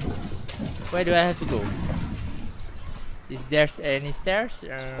freaking... Where do I have to go? Is there any stairs?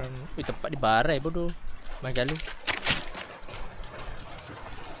 Tempat di barai bodoh. Magalu.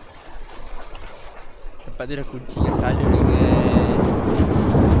 Tempat tu dah kunci kan selalu dengan.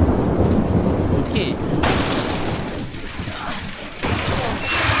 Okay.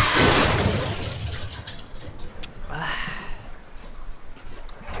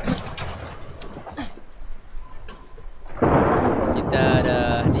 Kita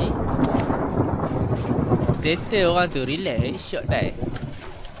dah ni settle orang tu, relax, shot bye.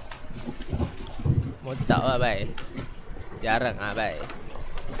 Montak lah bye. Jarang lah bye.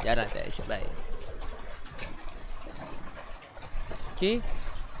 Jarang tak shot bye. Okay.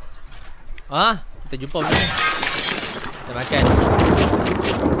 Kita jumpa benda ni. Kita makan.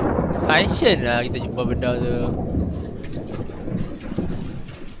 Function lah kita jumpa benda tu.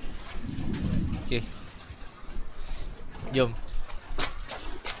 Okay. Jom.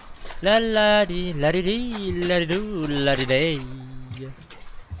 La la di la di di la di du la di day.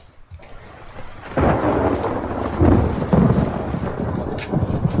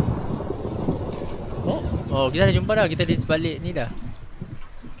 Oh, kita dah jumpa dah. Kita di sebalik ni dah.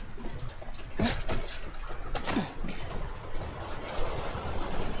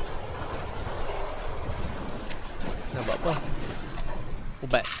 Nak buat apa?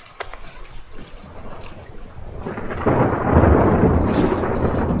 Ubat.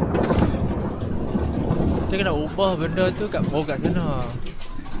 Kita kena ubah benda tu kat sana.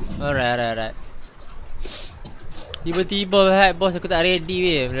 Alright. Tiba-tiba bos aku tak ready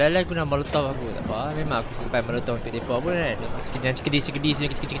weh. Lalai guna molotov aku. Tak apa, memang aku simpan molotov untuk depa pun kan. Sekejap sekedi-sekedi yang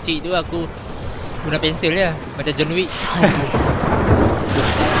kecil-kecil tu aku guna pensel je. Macam John Wick.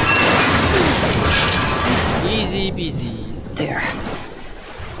 Easy peasy. There.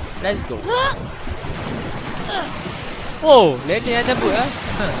 Let's go. Oh, landing yang cabut lah.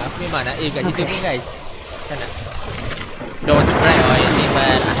 Aku memang nak aim kat situ pun guys. Tak nak. Don't want to brag or anything, but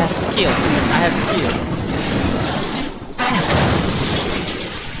I have skills.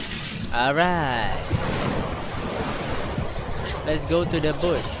 Alright. Let's go to the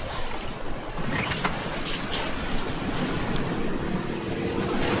bush.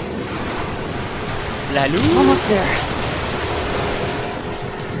 Lalu Almost there.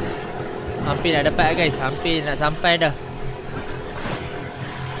 hampir nak dapat guys. Hampir nak sampai dah.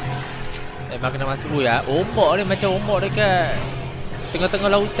 Memang kena masuk. Ya, ombak ni macam ombak dekat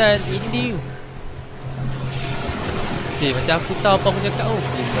tengah-tengah lautan India. Cik, macam aku tahu apa aku cakap. Oh,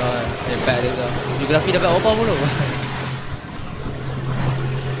 gila. Hebat dia tu. Geografi dapat apa pula?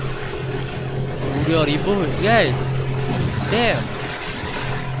 Dia ribut guys. Damn.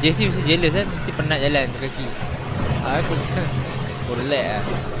 JC mesti jealous kan. Mesti penat jalan kaki. Aku relax lah.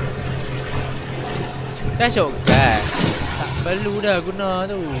 Kan shotgun. Tak perlu dah guna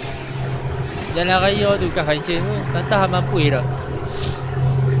tu. Jalan raya tu kan function tu. Tak tahan mampu dah.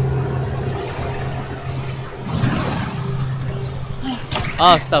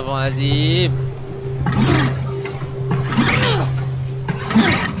 Astaghfirullahaladzim.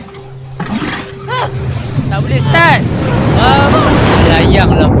 boleh start.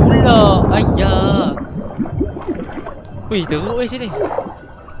 Layanglah pula. Ayah. Wih, teruk sini.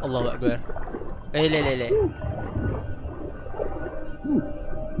 Allahu Akbar. Le.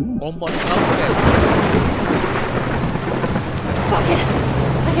 Kompon apa guys? Fuck it.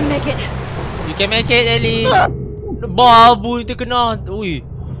 I can make it. You can make it, Ellie. Babu itu kena. Ui,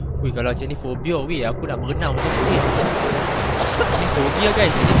 kalau macam ni fobia, aku nak berenang macam tu. Ini fobia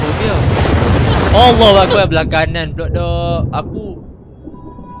guys, ini fobia. Allah Akbar, belah kanan pula dah. Aku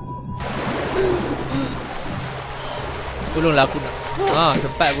tolonglah aku nak.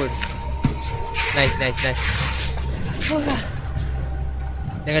 Sempat pun. Nice.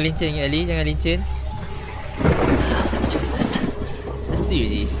 Jangan lincin Ellie, jangan lincin. Let's do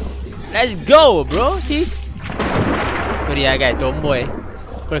this. Let's go bro, sis. Sorry lah guys, tomboy.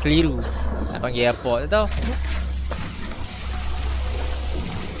 Kau dah keliru nak panggil apa, tak tahu.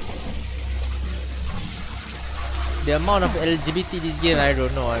 The amount of LGBT this game, I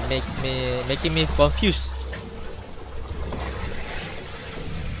don't know, making me confused.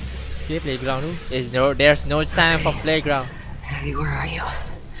 Okay, playground tu. There's no time for playground. Abby, where are you?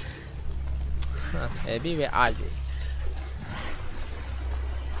 Abby, where are you?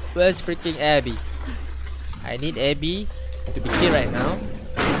 Where's freaking Abby? I need Abby to be here right now.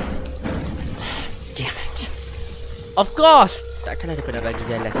 Damn it. Of course! Takkanlah dia pernah bagi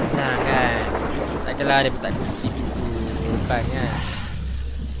jalan senang kan? Takkanlah dia tak kunci pintu depan kan?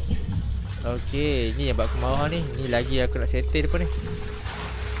 Okay, ni yang buat aku marah ni. Ni lagi aku nak settle depan ni.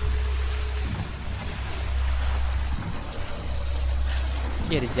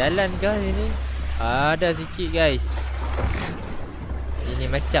 Okay, ada jalan ke sini? Ada sikit guys. Ini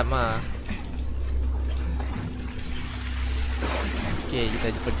macam Okay,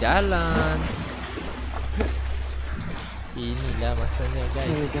 kita jumpa jalan. Inilah masanya guys.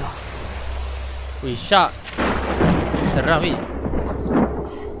 Here we go. Wih, shark. Seram weh.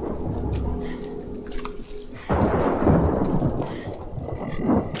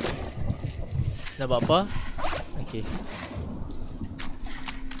 Nak buat apa? Okay.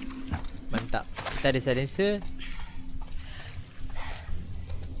 Mantap. Kita ada silencer.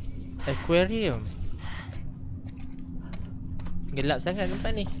 Aquarium. Gelap sangat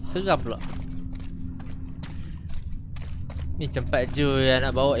tempat ni. Seram pula. Ni tempat je yang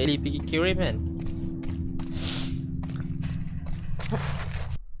nak bawa Ellie pergi aquarium kan.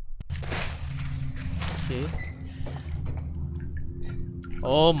 Okay.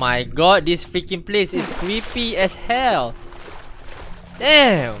 Oh my god, this freaking place is creepy as hell.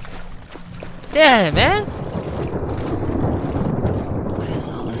 Damn, man. What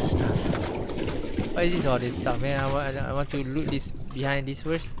is all this stuff? What is this all this stuff, man? I want to loot this behind this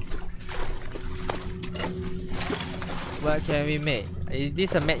first. What can we make? Is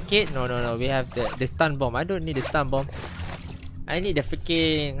this a med kit? No. We have the stun bomb. I don't need the stun bomb. I need the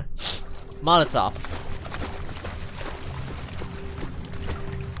freaking Molotov.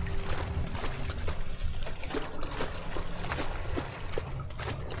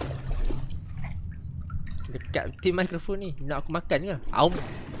 Dekat tim mikrofon ni. Nak aku makan ke? Aum.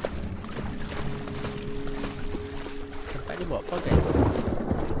 Tempat ni buat apa kan?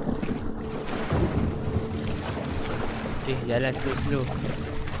 Okay, jalan slow.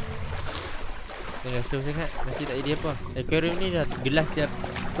 Jangan slow sangat. Nanti tak jadi apa. Aquarium ni dah gelas dia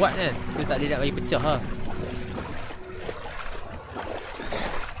kuat kan. Dia tak boleh nak bagi pecah lah.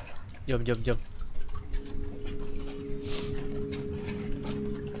 Jom.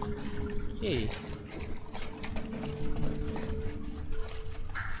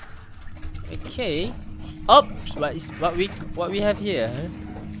 Okay. Oops, what we have here?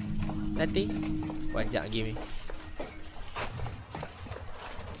 Nothing. Panjang game ni.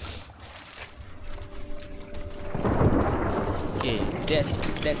 Okay,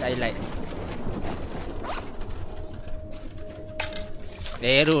 that's I like.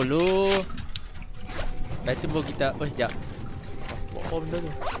 Arrow lu. Lepas tu baru kita sekejap. Buat apa benda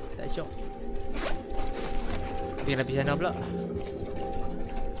tu? Tak syok. Kita nak pergi sana pula.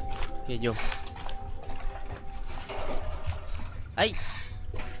 Okay, jom. Hai.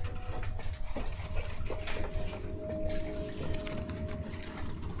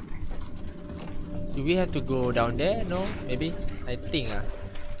 Do we have to go down there? No, maybe. I think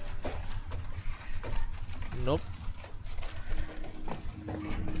Nope.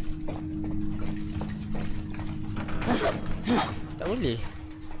 Tak boleh.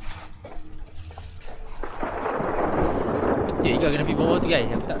 Betul ke kena pergi bawah tu guys?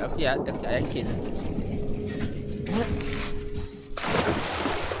 Aku tak yakin.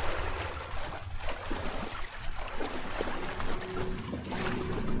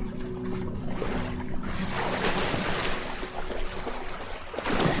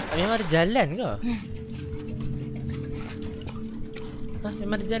 Memang ada jalan ke? Hah,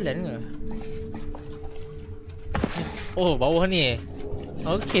 memang ada jalan ke? Oh, bawah ni.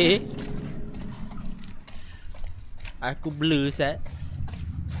 Okay. Aku blur Sat.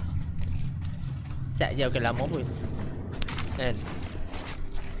 Sat je bukan lama pun. Kan?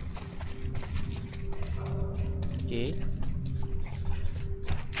 Okay.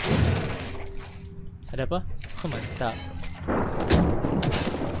 Ada apa? Oh, mantap.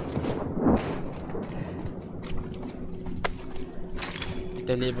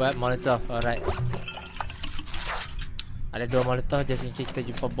 Kita boleh buat molotov. Alright. Ada 2 molotov just in case kita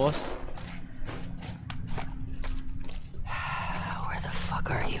jumpa bos. Where the fuck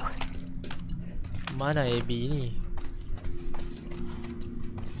are you? Mana AB ni?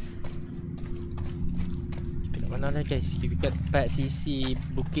 Kita kat mana dah guys? Kita kat tempat sisi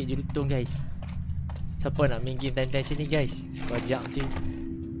Bukit Jelutong guys. Siapa nak main game time macam ni guys? Bajak tu.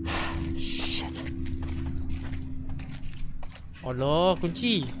 Shit. Allah,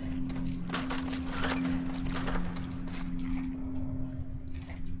 kunci.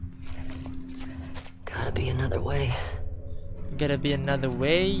 Gotta be another way. Gotta be another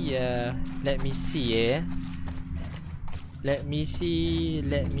way. Let me see. Let me see.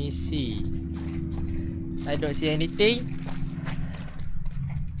 Let me see. I don't see anything.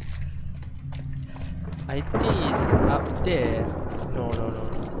 I think it's up there. No.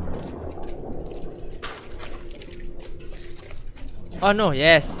 Oh no,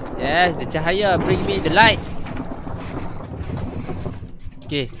 yes. The cahaya bring me the light.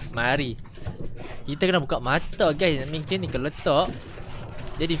 Okay, mari. Kita kena buka mata guys. Mungkin ni kalau letak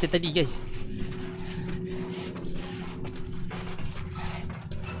jadi macam tadi guys.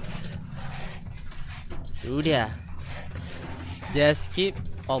 Tu dia. Just skip.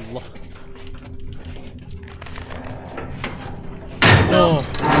 Allah. No.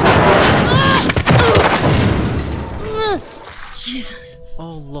 Jesus.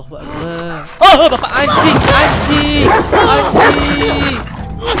 Allah Akbar. Oh, bapak anjing.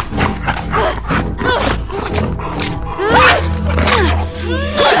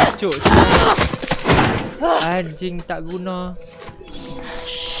 Cuk. Anjing tak guna.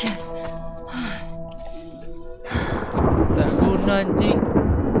 Shit. Tak guna anjing.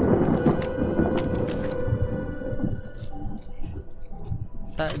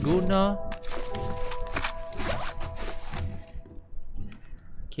 Tak guna.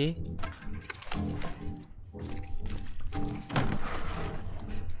 Okay.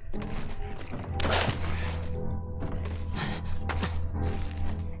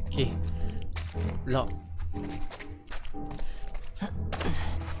 Okay. Lock.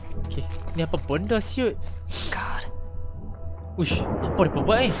 Okay. Ni apa benda siut? God. Uish, apa dia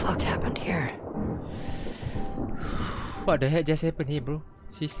buat ni? Fuck happened here? What the heck just happened here, bro?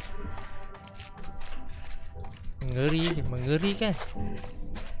 Sis. Mengerikan.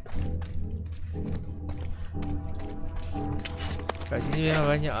 Kat sini memang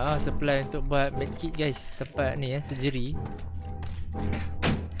banyak supply untuk buat medkit guys. Tempat ni surgery.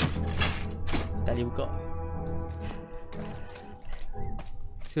 Tak boleh buka.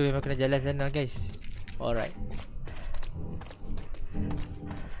 So memang kena jalan sana guys. Alright.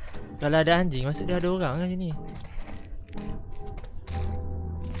 Kalau ada anjing maksud dia ada orang kat sini.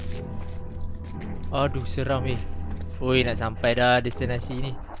 Aduh seram Oi, nak sampai dah destinasi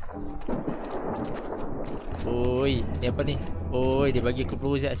ni. Oi, ni apa ni? Oi, dia bagi aku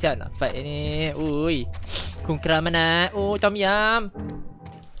peluru siap-siap nak fight ni. Oi. Kung kera mana? Oh, Tom Yam.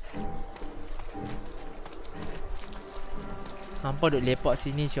 Hampa duk lepak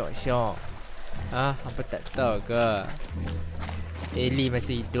sini syok-syok. Hampa tak tahu ke? Ellie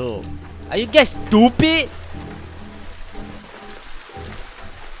masih hidup. Are you guys stupid?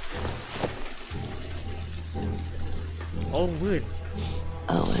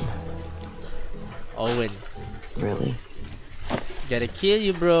 Owen. Really? Gotta kill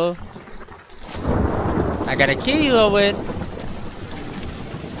you, bro. I gotta kill you, Owen.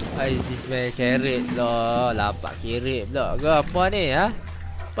 Why is this man carrot lah? Lapak carrot pula ke apa ni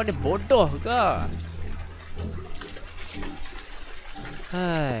Apa ni bodoh ke?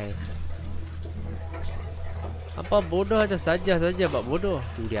 Hai. Apa bodoh aja saja buat bodoh.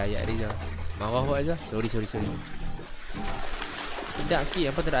 Tu dia ayat dia. Marah buat aja. Sorry. Tidak sikit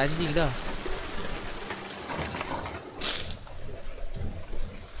apa tak ada anjing dah.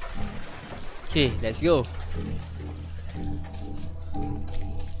 Okay, let's go.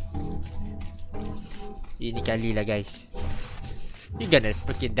 Ini kali lah guys. You gonna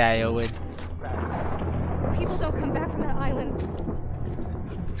freaking die, Owen. People don't come back from that island.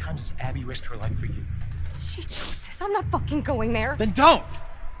 How many times has Abby risked her life for you? She chose this. I'm not fucking going there. Then don't!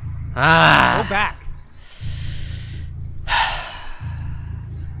 Go back.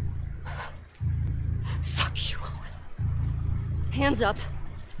 Fuck you, Owen. Hands up.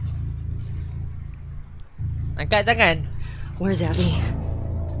 Angkat tangan. Where's Abby?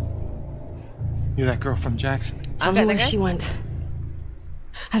 You're that girl from Jackson. Tell me where she went.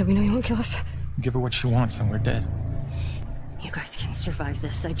 How do we know you won't kill us? Give her what she wants and we're dead. You guys can survive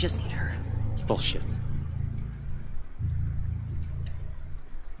this. I just need her. Bullshit.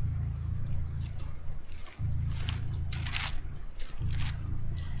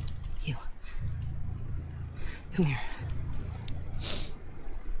 You. Come here.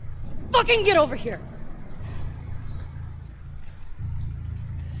 Fucking get over here!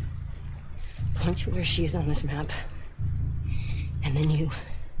 Point to where she is on this map. And then you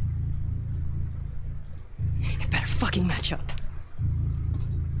better fucking match up.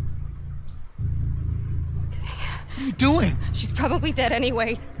 What are you doing? She's probably dead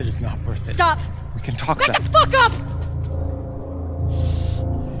anyway. It is not worth it. Stop! We can talk Back about the it. fuck up!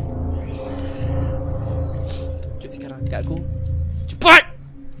 Tunjuk sekarang kat aku. Cepat!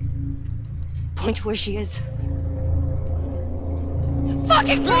 Point to where she is.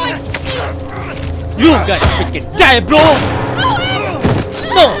 Fucking drive! You gotta freaking die, bro!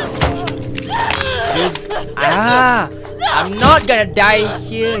 No! I'm not gonna die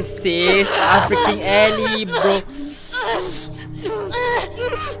here, sis. I'm freaking Ellie, bro.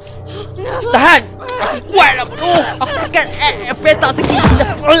 Tahan! Aku kuat lah, bro! Aku tekan petak sikit.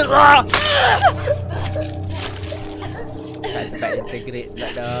 Tak sempat integrate pula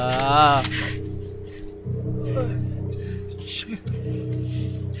dah.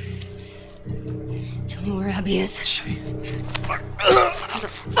 Tell me where Abby is. Where the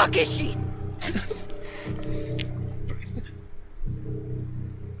fuck is she?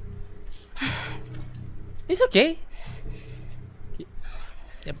 It's okay.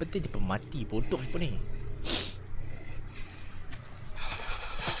 Yang penting dia mati, bodoh apa ni.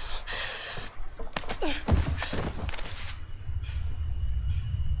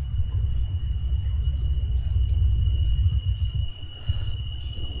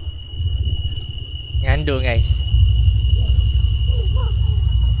 Ngandung guys.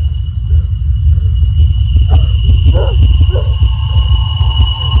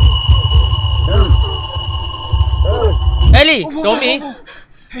 Ellie, Tommy.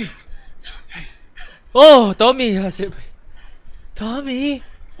 Hey. Oh, Tommy. Asyik. Tommy.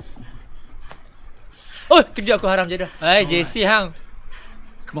 Oh, kejap aku haram je dah. Hai, JC hang.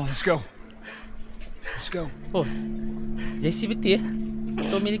 Come on, let's go. Let's go. Oh. JC betul ya?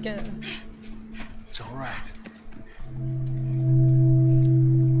 Tommy ni kan. It's all right.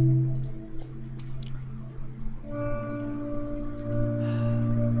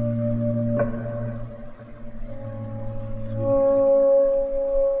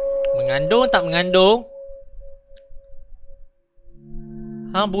 Mengandung tak mengandung?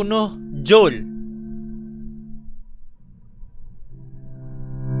 Hang bunuh Joel.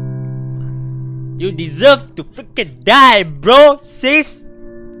 You deserve to freaking die, bro, sis.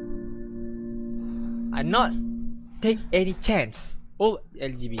 I not take any chance. Oh,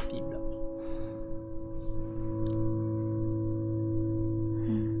 LGBT pula.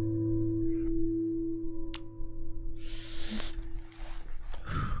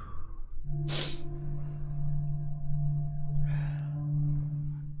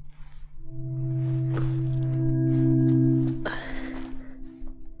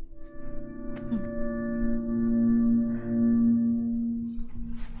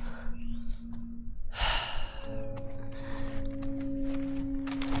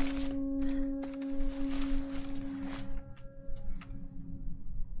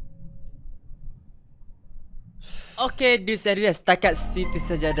 Okay, this area setakat situ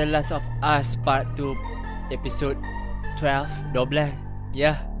saja The Last of Us Part 2 Episode 12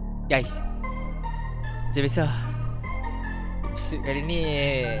 Ya, guys. Macam biasa episode kali ni,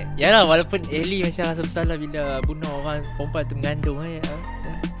 yalah, walaupun Ellie macam rasa bersalah bila bunuh orang perempuan tu mengandung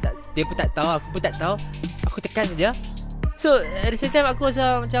dia pun tak tahu, aku pun tak tahu. Aku tekan saja. So at the same time aku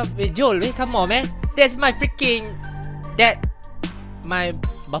rasa macam Joel, come on man, that's my freaking dad, my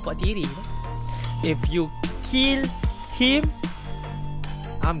bapak tiri. If you kill him,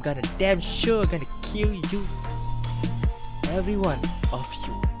 I'm gonna damn sure gonna kill you, every one of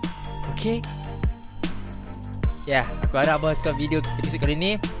you. Okay? Ya, aku harap abang suka video episode kali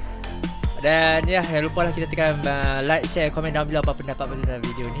ni. Dan ya, jangan lupa lah kita tekan like, share, komen down below apa pendapat tentang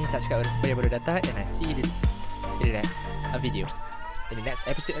video ni. Subscribe pada siapa yang baru datang. And I see you in the next video, in the next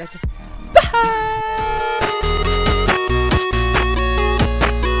episode lagi. Bye.